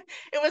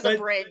 It was a But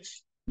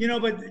bridge.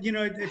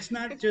 it's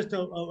not just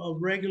a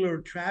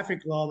regular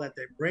traffic law that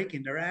they're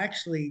breaking. They're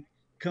actually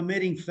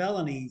committing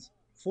felonies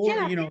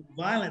Yeah.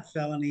 violent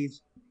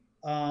felonies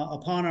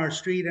upon our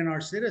street and our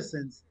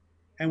citizens,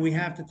 and we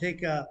have to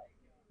take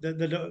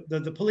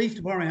the police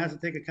department has to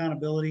take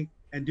accountability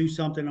and do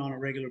something on a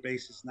regular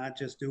basis, not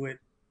just do it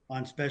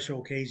on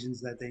special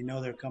occasions that they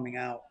know they're coming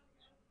out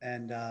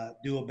and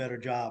do a better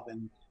job,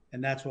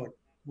 and that's what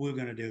we're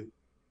going to do.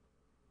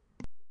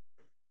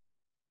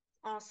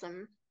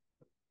 Awesome.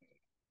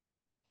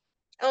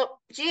 Oh,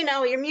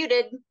 Gino, you're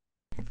muted.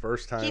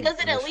 First time. He does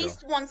it on the at show.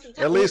 least once.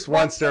 At least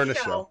once during the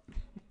show.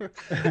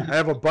 I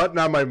have a button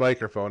on my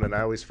microphone, and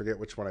I always forget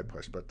which one I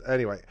push. But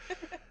anyway,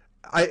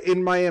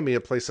 in Miami,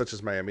 a place such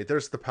as Miami,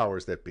 there's the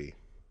powers that be.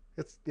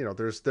 It's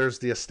there's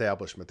the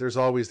establishment. There's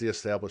always the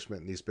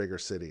establishment in these bigger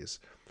cities.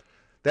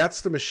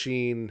 That's the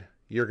machine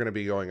you're going to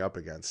be going up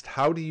against.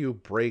 How do you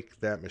break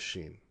that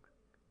machine?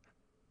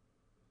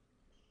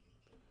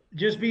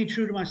 Just being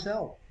true to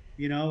myself.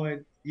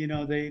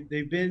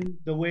 They've been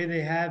the way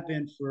they have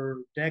been for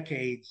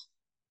decades,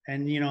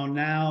 and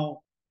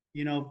now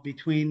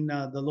between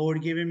the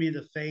Lord giving me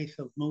the faith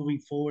of moving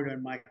forward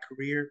in my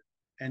career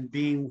and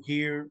being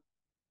here,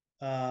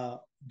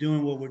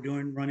 doing what we're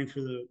doing, running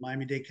for the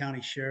Miami-Dade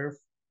County Sheriff.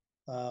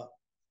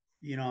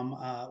 I'm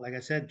like I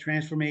said,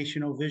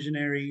 transformational,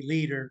 visionary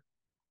leader.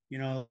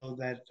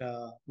 That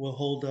will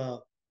hold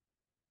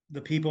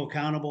the people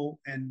accountable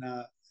and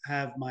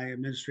have my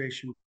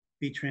administration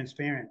be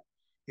transparent.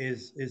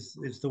 Is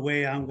the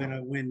way I'm going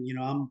to win.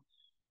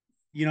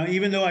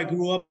 Even though I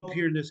grew up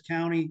here in this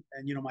county,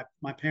 and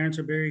my parents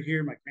are buried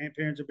here, my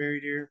grandparents are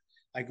buried here,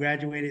 I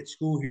graduated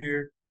school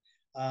here.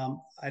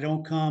 I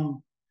don't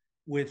come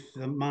with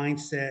the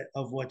mindset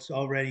of what's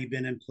already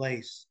been in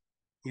place.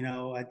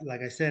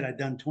 Like I said, I've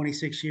done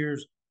 26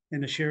 years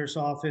in the sheriff's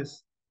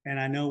office, and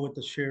I know what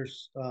the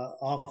sheriff's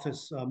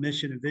office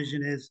mission and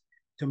vision is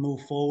to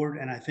move forward.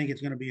 And I think it's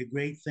going to be a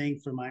great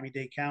thing for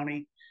Miami-Dade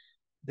County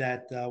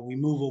that we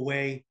move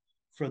away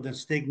from the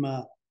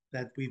stigma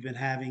that we've been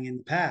having in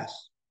the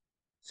past.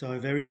 So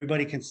if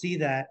everybody can see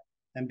that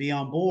and be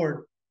on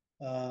board,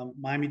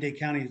 Miami-Dade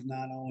County is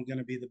not only going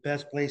to be the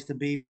best place to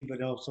be,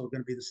 but also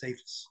going to be the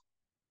safest.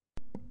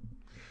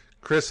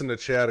 Chris in the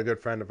chat, a good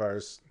friend of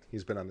ours,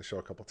 he's been on the show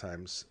a couple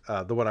times.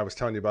 The one I was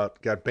telling you about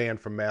got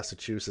banned from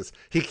Massachusetts.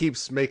 He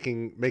keeps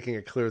making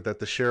it clear that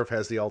the sheriff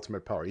has the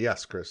ultimate power.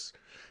 Yes, Chris,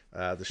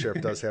 the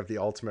sheriff does have the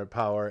ultimate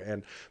power,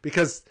 and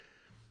because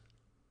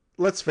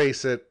let's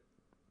face it,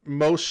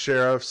 most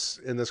sheriffs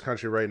in this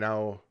country right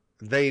now,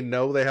 they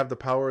know they have the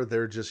power.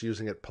 They're just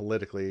using it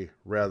politically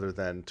rather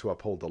than to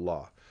uphold the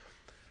law.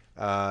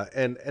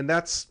 And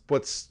that's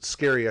what's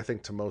scary, I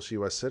think, to most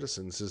U.S.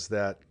 citizens, is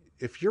that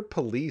if your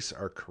police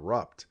are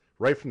corrupt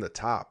right from the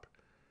top,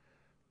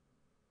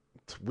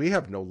 we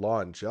have no law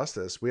and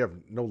justice. We have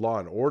no law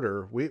and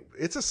order.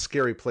 It's a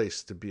scary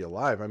place to be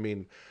alive. I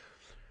mean,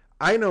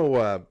 I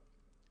know,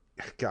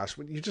 gosh,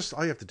 when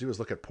all you have to do is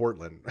look at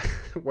Portland,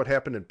 what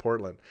happened in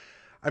Portland.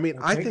 I mean,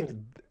 I think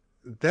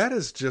that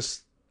is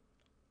just,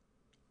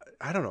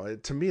 I don't know.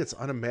 To me, it's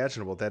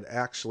unimaginable that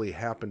actually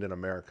happened in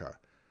America.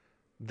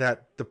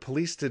 That the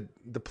police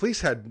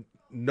had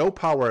no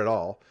power at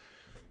all.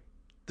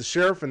 The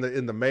sheriff and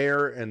the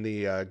mayor and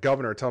the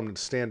governor tell them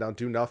to stand down,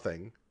 do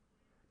nothing.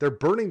 They're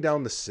burning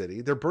down the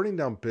city. They're burning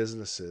down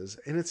businesses.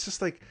 And it's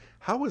just like,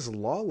 how is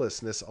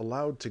lawlessness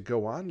allowed to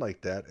go on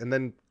like that? And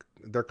then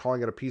they're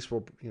calling it a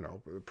peaceful,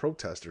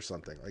 protest or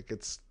something. Like,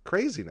 it's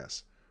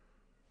craziness.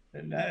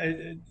 And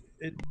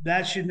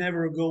that should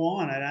never go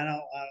on. And I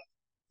don't,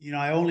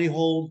 I only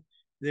hold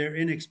their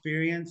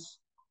inexperience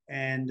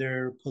and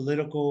their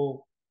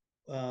political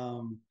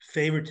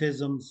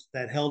favoritisms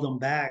that held them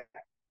back.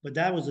 But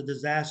that was a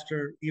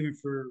disaster, even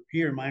for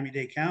here in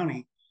Miami-Dade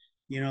County.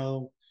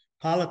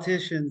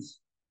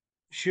 Politicians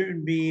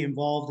shouldn't be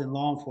involved in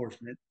law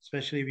enforcement,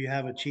 especially if you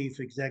have a chief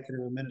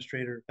executive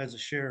administrator as a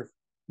sheriff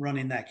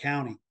running that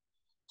county.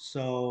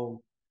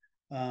 So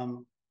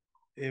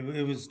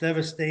it was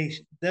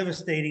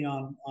devastating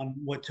on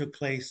what took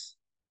place,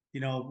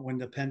 when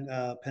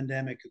the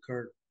pandemic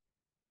occurred.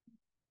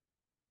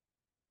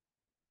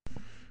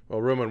 Well,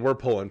 Ruamen, we're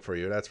pulling for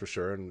you, that's for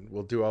sure, and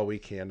we'll do all we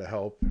can to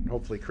help.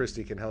 Hopefully,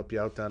 Christy can help you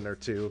out down there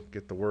too,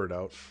 get the word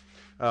out.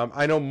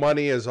 I know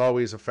money is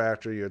always a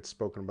factor. You had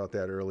spoken about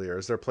that earlier.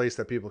 Is there a place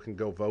that people can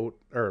go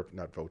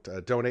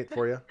donate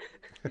for you?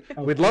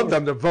 We'd love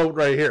them to vote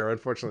right here.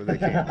 Unfortunately, they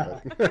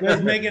can't. But.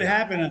 Let's make it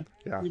happen.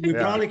 Yeah, we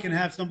probably can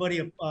have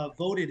somebody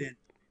voted in.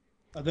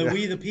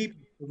 We the people.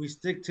 We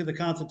stick to the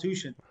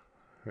Constitution.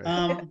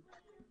 Right.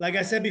 Like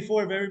I said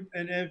before,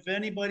 if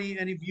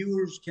any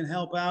viewers can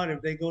help out,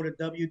 if they go to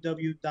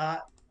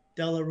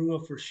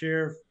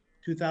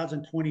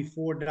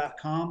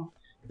www.DelaruaForSheriff2024.com,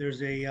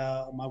 there's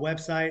my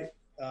website.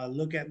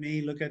 Look at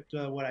me, look at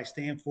what I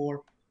stand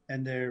for,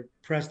 and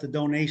press the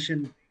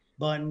donation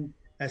button.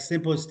 As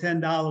simple as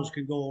 $10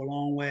 can go a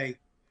long way,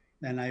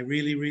 and I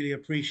really, really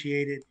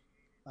appreciate it.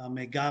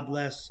 May God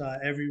bless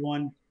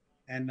everyone,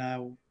 and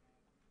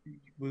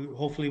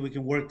hopefully we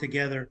can work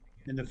together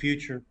in the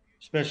future,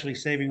 especially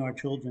saving our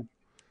children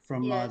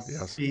from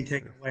being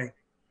taken away.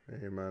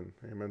 Amen.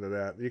 Amen to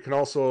that. You can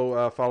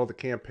also follow the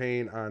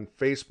campaign on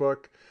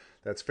Facebook.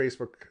 That's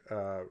Facebook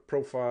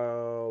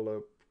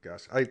profile.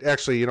 Gosh,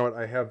 you know what?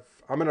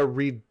 I'm going to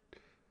read.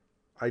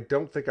 I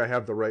don't think I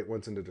have the right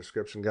ones in the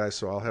description, guys,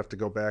 so I'll have to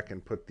go back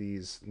and put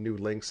these new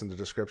links in the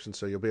description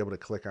so you'll be able to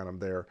click on them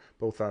there,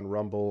 both on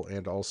Rumble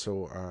and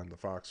also on the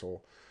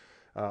Foxhole.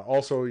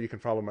 Also, you can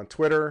follow them on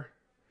Twitter.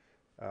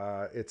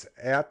 It's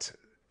at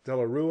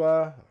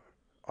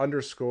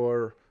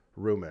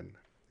DeLarua_Ruamen.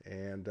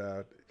 And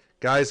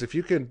guys, if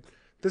you can,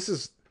 this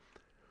is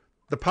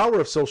the power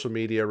of social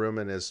media.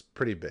 Ruamen is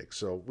pretty big.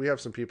 So we have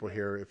some people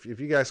here. If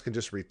you guys can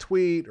just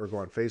retweet or go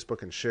on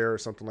Facebook and share or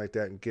something like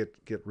that and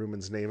get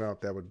Ruamen's name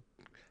out, that would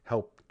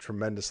help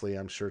tremendously,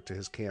 I'm sure, to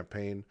his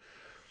campaign.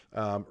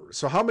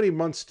 So how many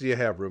months do you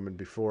have, Ruamen,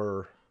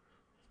 before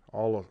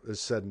all is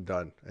said and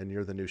done and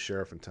you're the new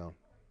sheriff in town?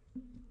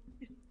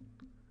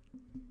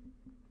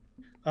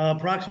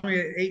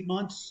 Approximately 8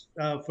 months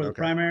for the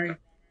primary.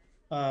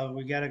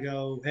 We got to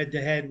go head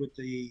to head with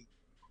the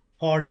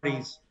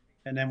parties,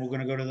 and then we're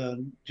going to go to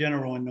the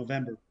general in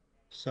November.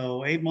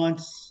 So 8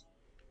 months.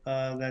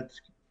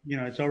 That's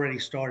it's already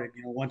started.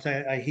 Once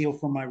I heal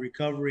from my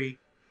recovery,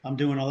 I'm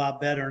doing a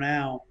lot better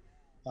now.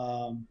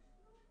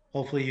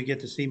 Hopefully, you get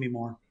to see me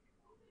more.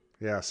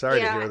 Yeah,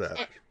 sorry to hear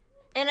that.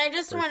 And I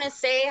just want to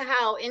say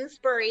how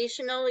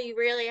inspirational you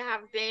really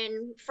have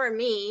been for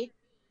me.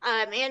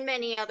 And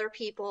many other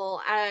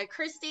people.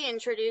 Christy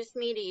introduced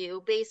me to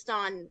you based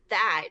on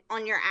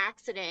your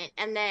accident.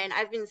 And then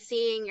I've been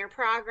seeing your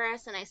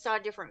progress, and I saw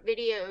different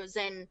videos,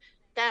 and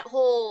that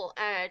whole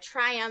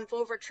triumph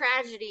over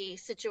tragedy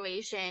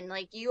situation,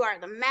 like, you are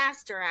the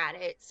master at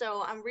it.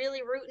 So I'm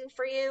really rooting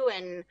for you,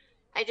 and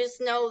I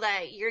just know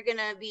that you're going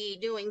to be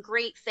doing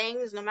great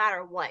things no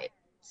matter what.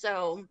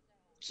 So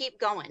keep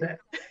going.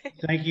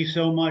 Thank you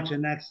so much.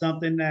 And that's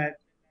something that,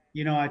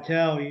 I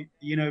tell you,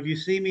 if you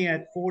see me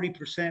at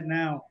 40%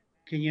 now,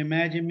 can you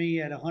imagine me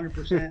at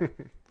 100%?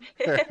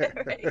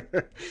 Right.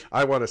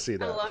 I want to see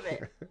that. I love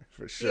it.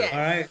 For sure. Yes. All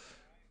right.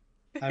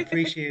 I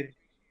appreciate it.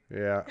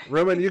 Yeah.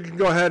 Ruamen, you can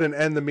go ahead and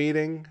end the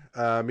meeting.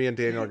 Me and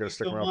Daniel are going to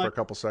stick around for a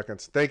couple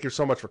seconds. Thank you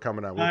so much for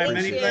coming on. All right,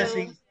 many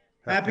blessings.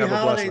 Happy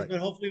holidays, but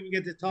hopefully we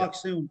get to talk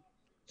soon.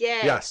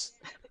 Yes. Yes,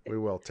 we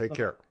will. Take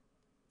care.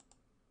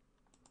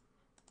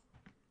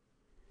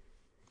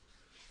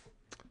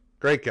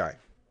 Great guy.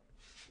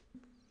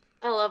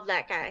 I love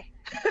that guy.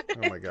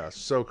 Oh my gosh,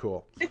 so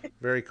cool.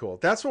 Very cool.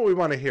 That's what we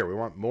want to hear. We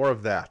want more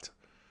of that.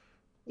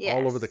 Yes.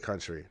 All over the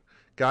country.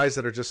 guys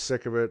that are just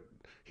sick of it.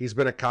 He's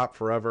been a cop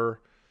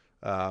forever.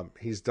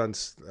 He's done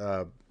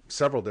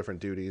several different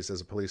duties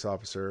as a police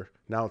officer.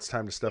 Now it's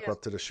time to step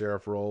up to the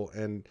sheriff role.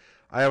 And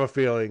I have a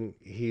feeling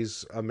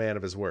he's a man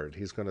of his word.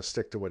 He's going to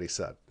stick to what he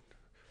said.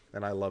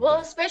 And I love that. Well,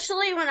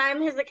 especially when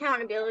I'm his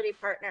accountability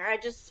partner. I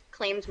just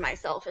claimed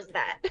myself as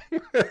that.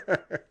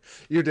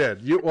 You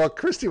did. Well,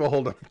 Christy will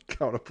hold him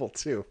accountable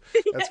too.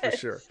 That's for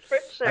sure. For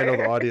sure. I know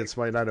the audience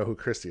might not know who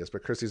Christy is,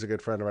 but Christy's a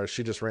good friend of ours.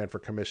 She just ran for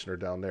commissioner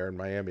down there in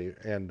Miami.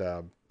 And,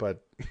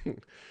 but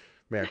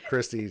man,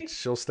 Christy,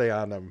 she'll stay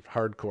on them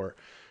hardcore.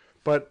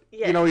 But,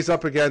 you know, he's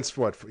up against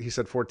what he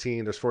said,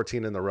 14. There's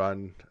 14 in the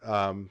run.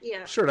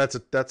 Sure,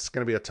 that's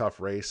going to be a tough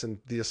race. And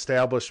the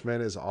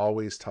establishment is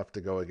always tough to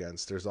go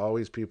against. There's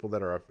always people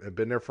that have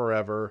been there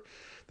forever.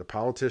 The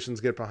politicians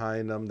get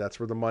behind them. That's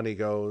where the money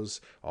goes.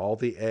 All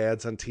the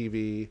ads on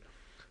TV.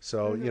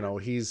 So, you know,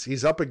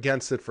 he's up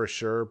against it for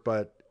sure.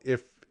 But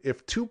if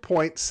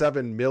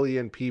 2.7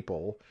 million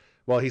people,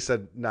 well, he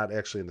said not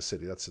actually in the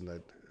city. That's in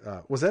the,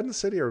 was that in the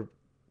city or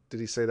did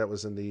he say that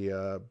was in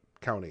the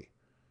county?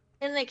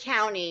 In the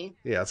county.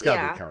 Yeah, it's got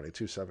to be county,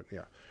 2.7,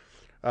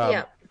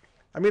 yeah.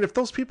 I mean, if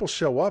those people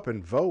show up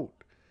and vote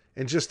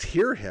and just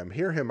hear him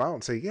out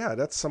and say, yeah,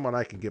 that's someone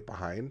I can get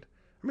behind.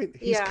 I mean,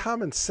 he's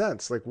common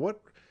sense. Like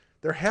what?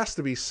 There has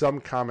to be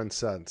some common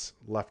sense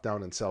left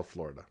down in South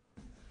Florida.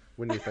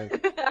 Wouldn't you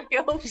think? I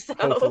hope so.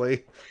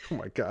 Hopefully. Oh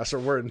my gosh, or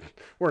we're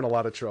in a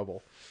lot of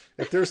trouble.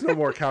 If there's no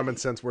more common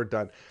sense, we're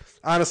done.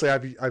 Honestly,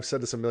 I've said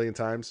this a million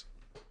times.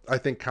 I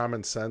think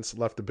common sense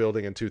left the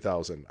building in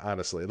 2000.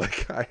 Honestly,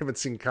 like I haven't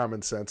seen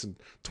common sense in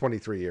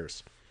 23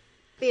 years.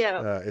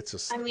 Yeah, it's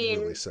just. I mean,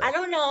 really sad. I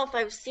don't know if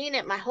I've seen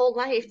it my whole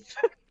life.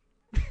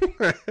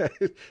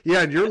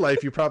 Yeah, in your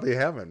life you probably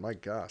haven't. My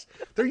gosh,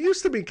 there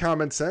used to be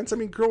common sense. I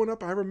mean, growing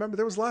up, I remember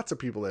there was lots of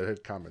people that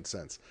had common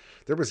sense.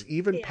 There was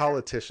even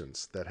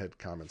politicians that had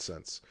common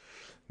sense.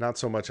 Not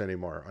so much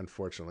anymore,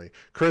 unfortunately.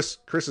 Chris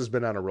has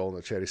been on a roll in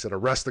the chat. He said,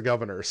 "Arrest the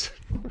governors."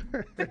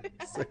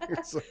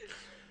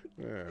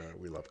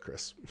 We love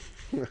Chris.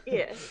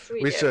 Yes,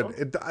 we do.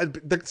 should.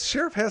 The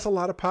sheriff has a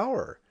lot of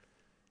power.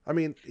 I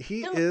mean,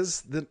 he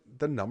is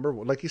the number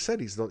one. Like you said,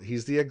 he's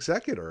the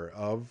executor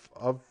of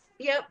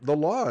the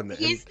law. And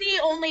he's the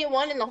only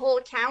one in the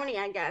whole county,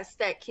 I guess,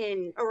 that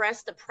can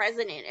arrest the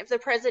president if the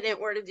president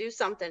were to do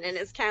something in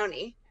his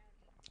county.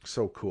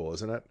 So cool,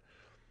 isn't it?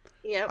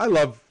 Yeah.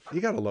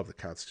 You got to love the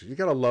Constitution. You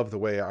got to love the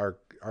way our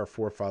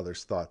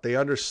forefathers thought. They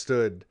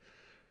understood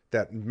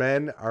that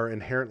men are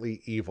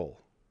inherently evil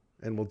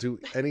and will do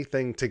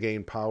anything to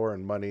gain power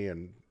and money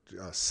and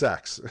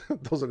sex.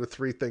 Those are the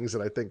three things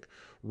that I think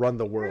run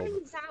the world.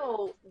 Turns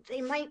out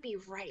they might be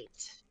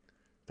right.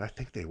 I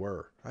think they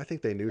were. I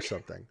think they knew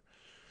something.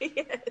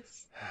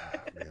 Yes.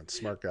 Man,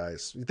 smart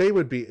guys. They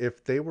would be,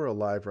 if they were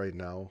alive right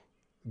now,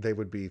 they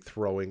would be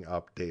throwing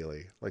up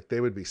daily. Like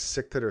they would be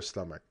sick to their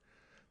stomach.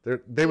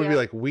 They would be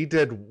like,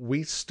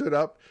 we stood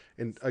up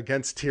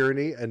against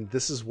tyranny, and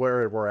this is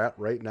where we're at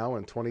right now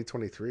in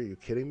 2023. Are you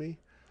kidding me?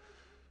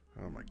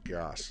 Oh my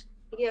gosh.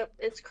 Yep,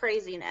 it's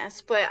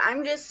craziness. But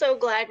I'm just so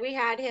glad we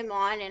had him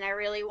on, and I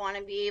really want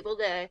to be able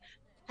to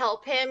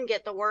help him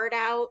get the word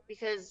out,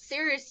 because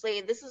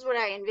seriously, this is what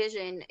I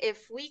envision.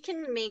 If we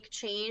can make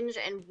change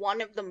in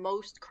one of the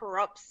most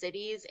corrupt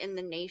cities in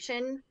the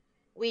nation,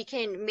 we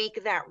can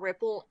make that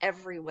ripple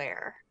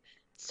everywhere.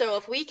 So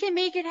if we can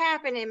make it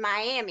happen in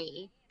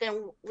Miami,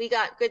 then we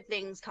got good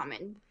things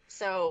coming.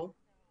 So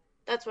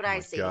that's what I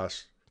see.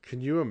 Gosh,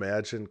 can you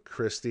imagine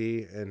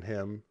Christy and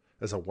him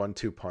as a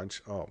 1-2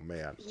 punch? Oh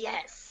man.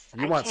 Yes.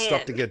 You want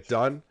stuff to get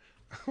done?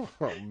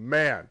 Oh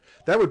man.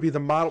 That would be the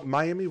model.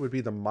 Miami would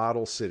be the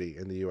model city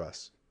in the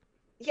US.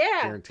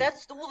 Yeah. Guaranteed.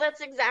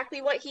 That's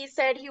exactly what he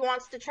said he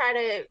wants to try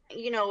to,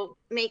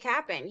 make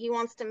happen. He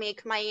wants to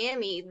make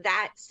Miami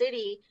that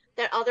city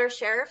that other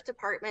sheriff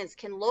departments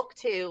can look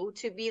to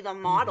be the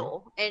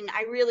model. And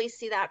I really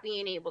see that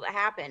being able to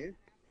happen.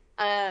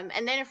 And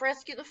then if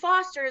Rescue the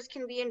Fosters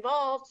can be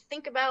involved,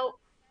 think about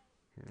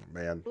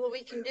what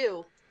we can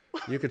do.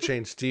 You could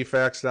change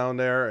DFACS down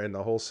there and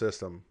the whole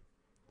system.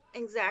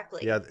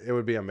 Exactly. Yeah, it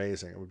would be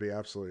amazing. It would be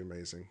absolutely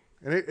amazing.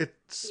 And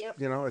it's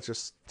it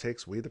just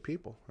takes we the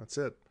people. That's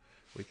it.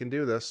 We can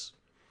do this.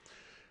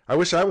 I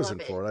wish I was in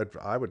Florida.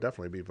 I would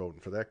definitely be voting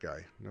for that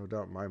guy. No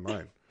doubt in my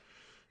mind.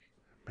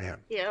 Man.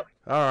 Yep.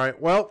 All right.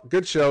 Well,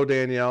 good show,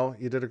 Danielle.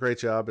 You did a great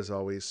job as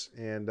always.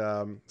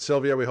 And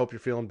Sylvia, we hope you're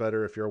feeling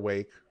better if you're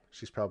awake.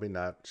 She's probably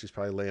not. She's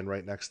probably laying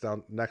right next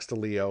to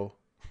Leo.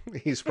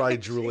 He's probably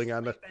drooling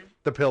on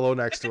the pillow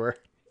next to her.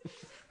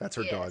 That's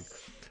her dog.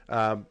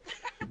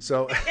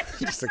 So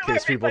just in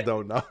case people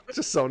don't know,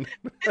 just so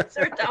it's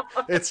her dog.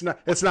 It's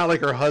not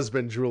like her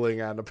husband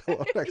drooling on the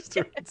pillow next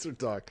to her. It's her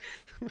dog.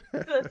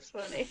 That's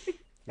funny.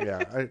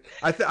 Yeah,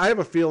 I have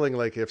a feeling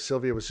like if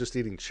Sylvia was just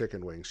eating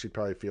chicken wings, she'd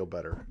probably feel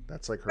better.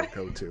 That's like her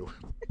go-to.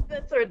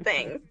 That's her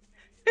thing.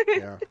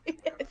 Yeah.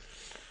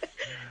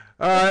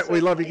 All right, we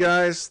love you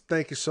guys.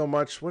 Thank you so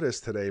much. What is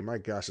today? My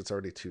gosh, it's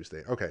already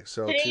Tuesday. Okay,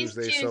 so Today's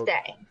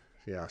Tuesday.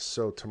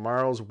 So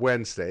tomorrow's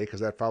Wednesday because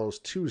that follows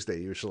Tuesday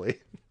usually.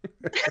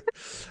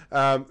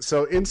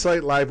 So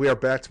Insight Live, we are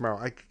back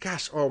tomorrow.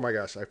 Oh my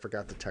gosh, I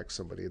forgot to text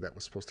somebody that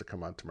was supposed to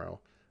come on tomorrow.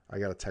 I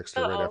got to text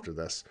her right after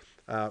this.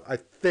 I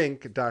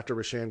think Dr.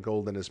 Rashan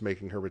Golden is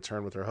making her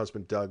return with her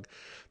husband, Doug,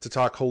 to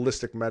talk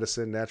holistic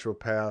medicine,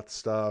 naturopath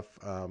stuff.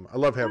 I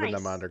love having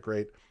them on. They're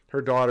great.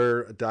 Her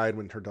daughter died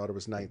when her daughter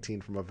was 19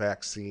 from a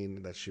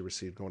vaccine that she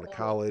received going to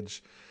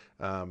college.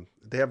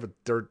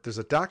 There's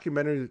a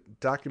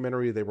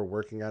documentary they were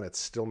working on. It's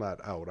still not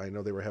out. I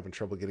know they were having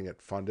trouble getting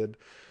it funded.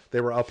 They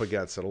were up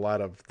against it. A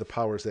lot of the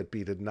powers that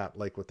be did not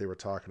like what they were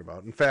talking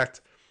about. In fact,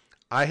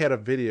 I had a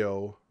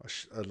video,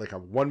 like a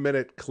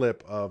 1-minute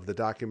clip of the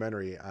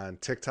documentary on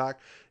TikTok.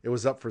 It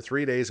was up for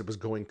 3 days. It was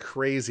going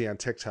crazy on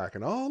TikTok.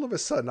 And all of a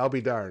sudden, I'll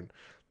be darned,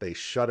 they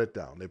shut it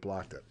down. They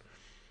blocked it.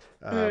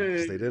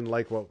 Because they didn't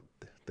like what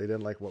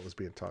was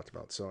being talked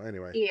about. So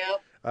anyway.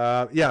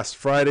 Yep. Yes,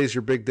 Friday's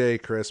your big day,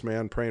 Chris,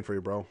 man. Praying for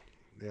you, bro.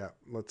 Yeah.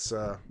 Let's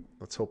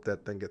hope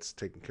that thing gets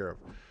taken care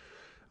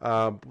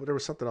of. There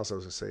was something else I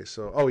was gonna say.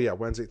 So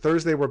Wednesday.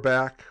 Thursday we're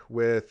back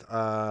with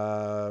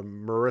Marissa.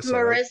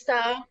 Marissa.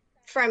 Right?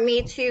 From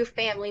Me Too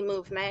Family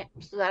Movement,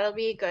 so that'll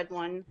be a good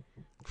one.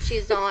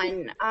 She's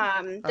on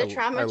the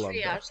trauma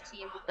triage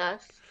team with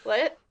us.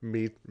 What?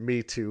 Me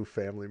Too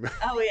Family Movement.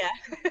 Oh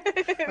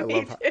yeah,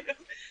 me too.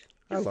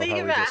 Just think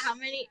about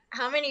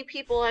how many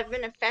people have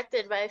been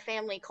affected by a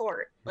family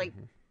court, like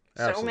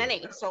so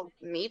many. So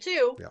me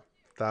too. Yeah,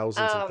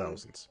 thousands and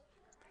thousands.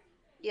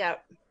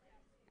 Yep.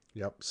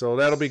 Yep. So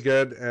that'll be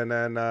good. And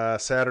then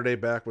Saturday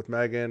back with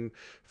Megan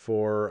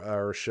for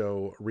our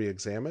show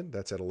Reexamined.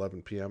 That's at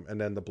 11 p.m.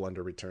 And then the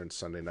Blender returns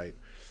Sunday night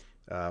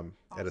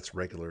at its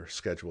regular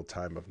scheduled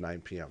time of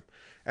 9 p.m.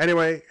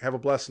 Anyway, have a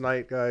blessed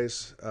night,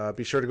 guys.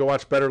 Be sure to go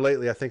watch Better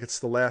Lately. I think it's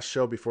the last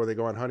show before they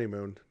go on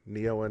honeymoon.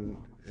 Neo and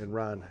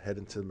Ron head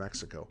into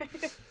Mexico.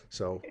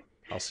 So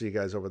I'll see you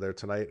guys over there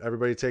tonight.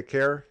 Everybody take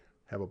care.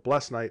 Have a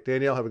blessed night.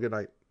 Danielle, have a good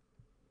night.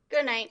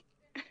 Good night.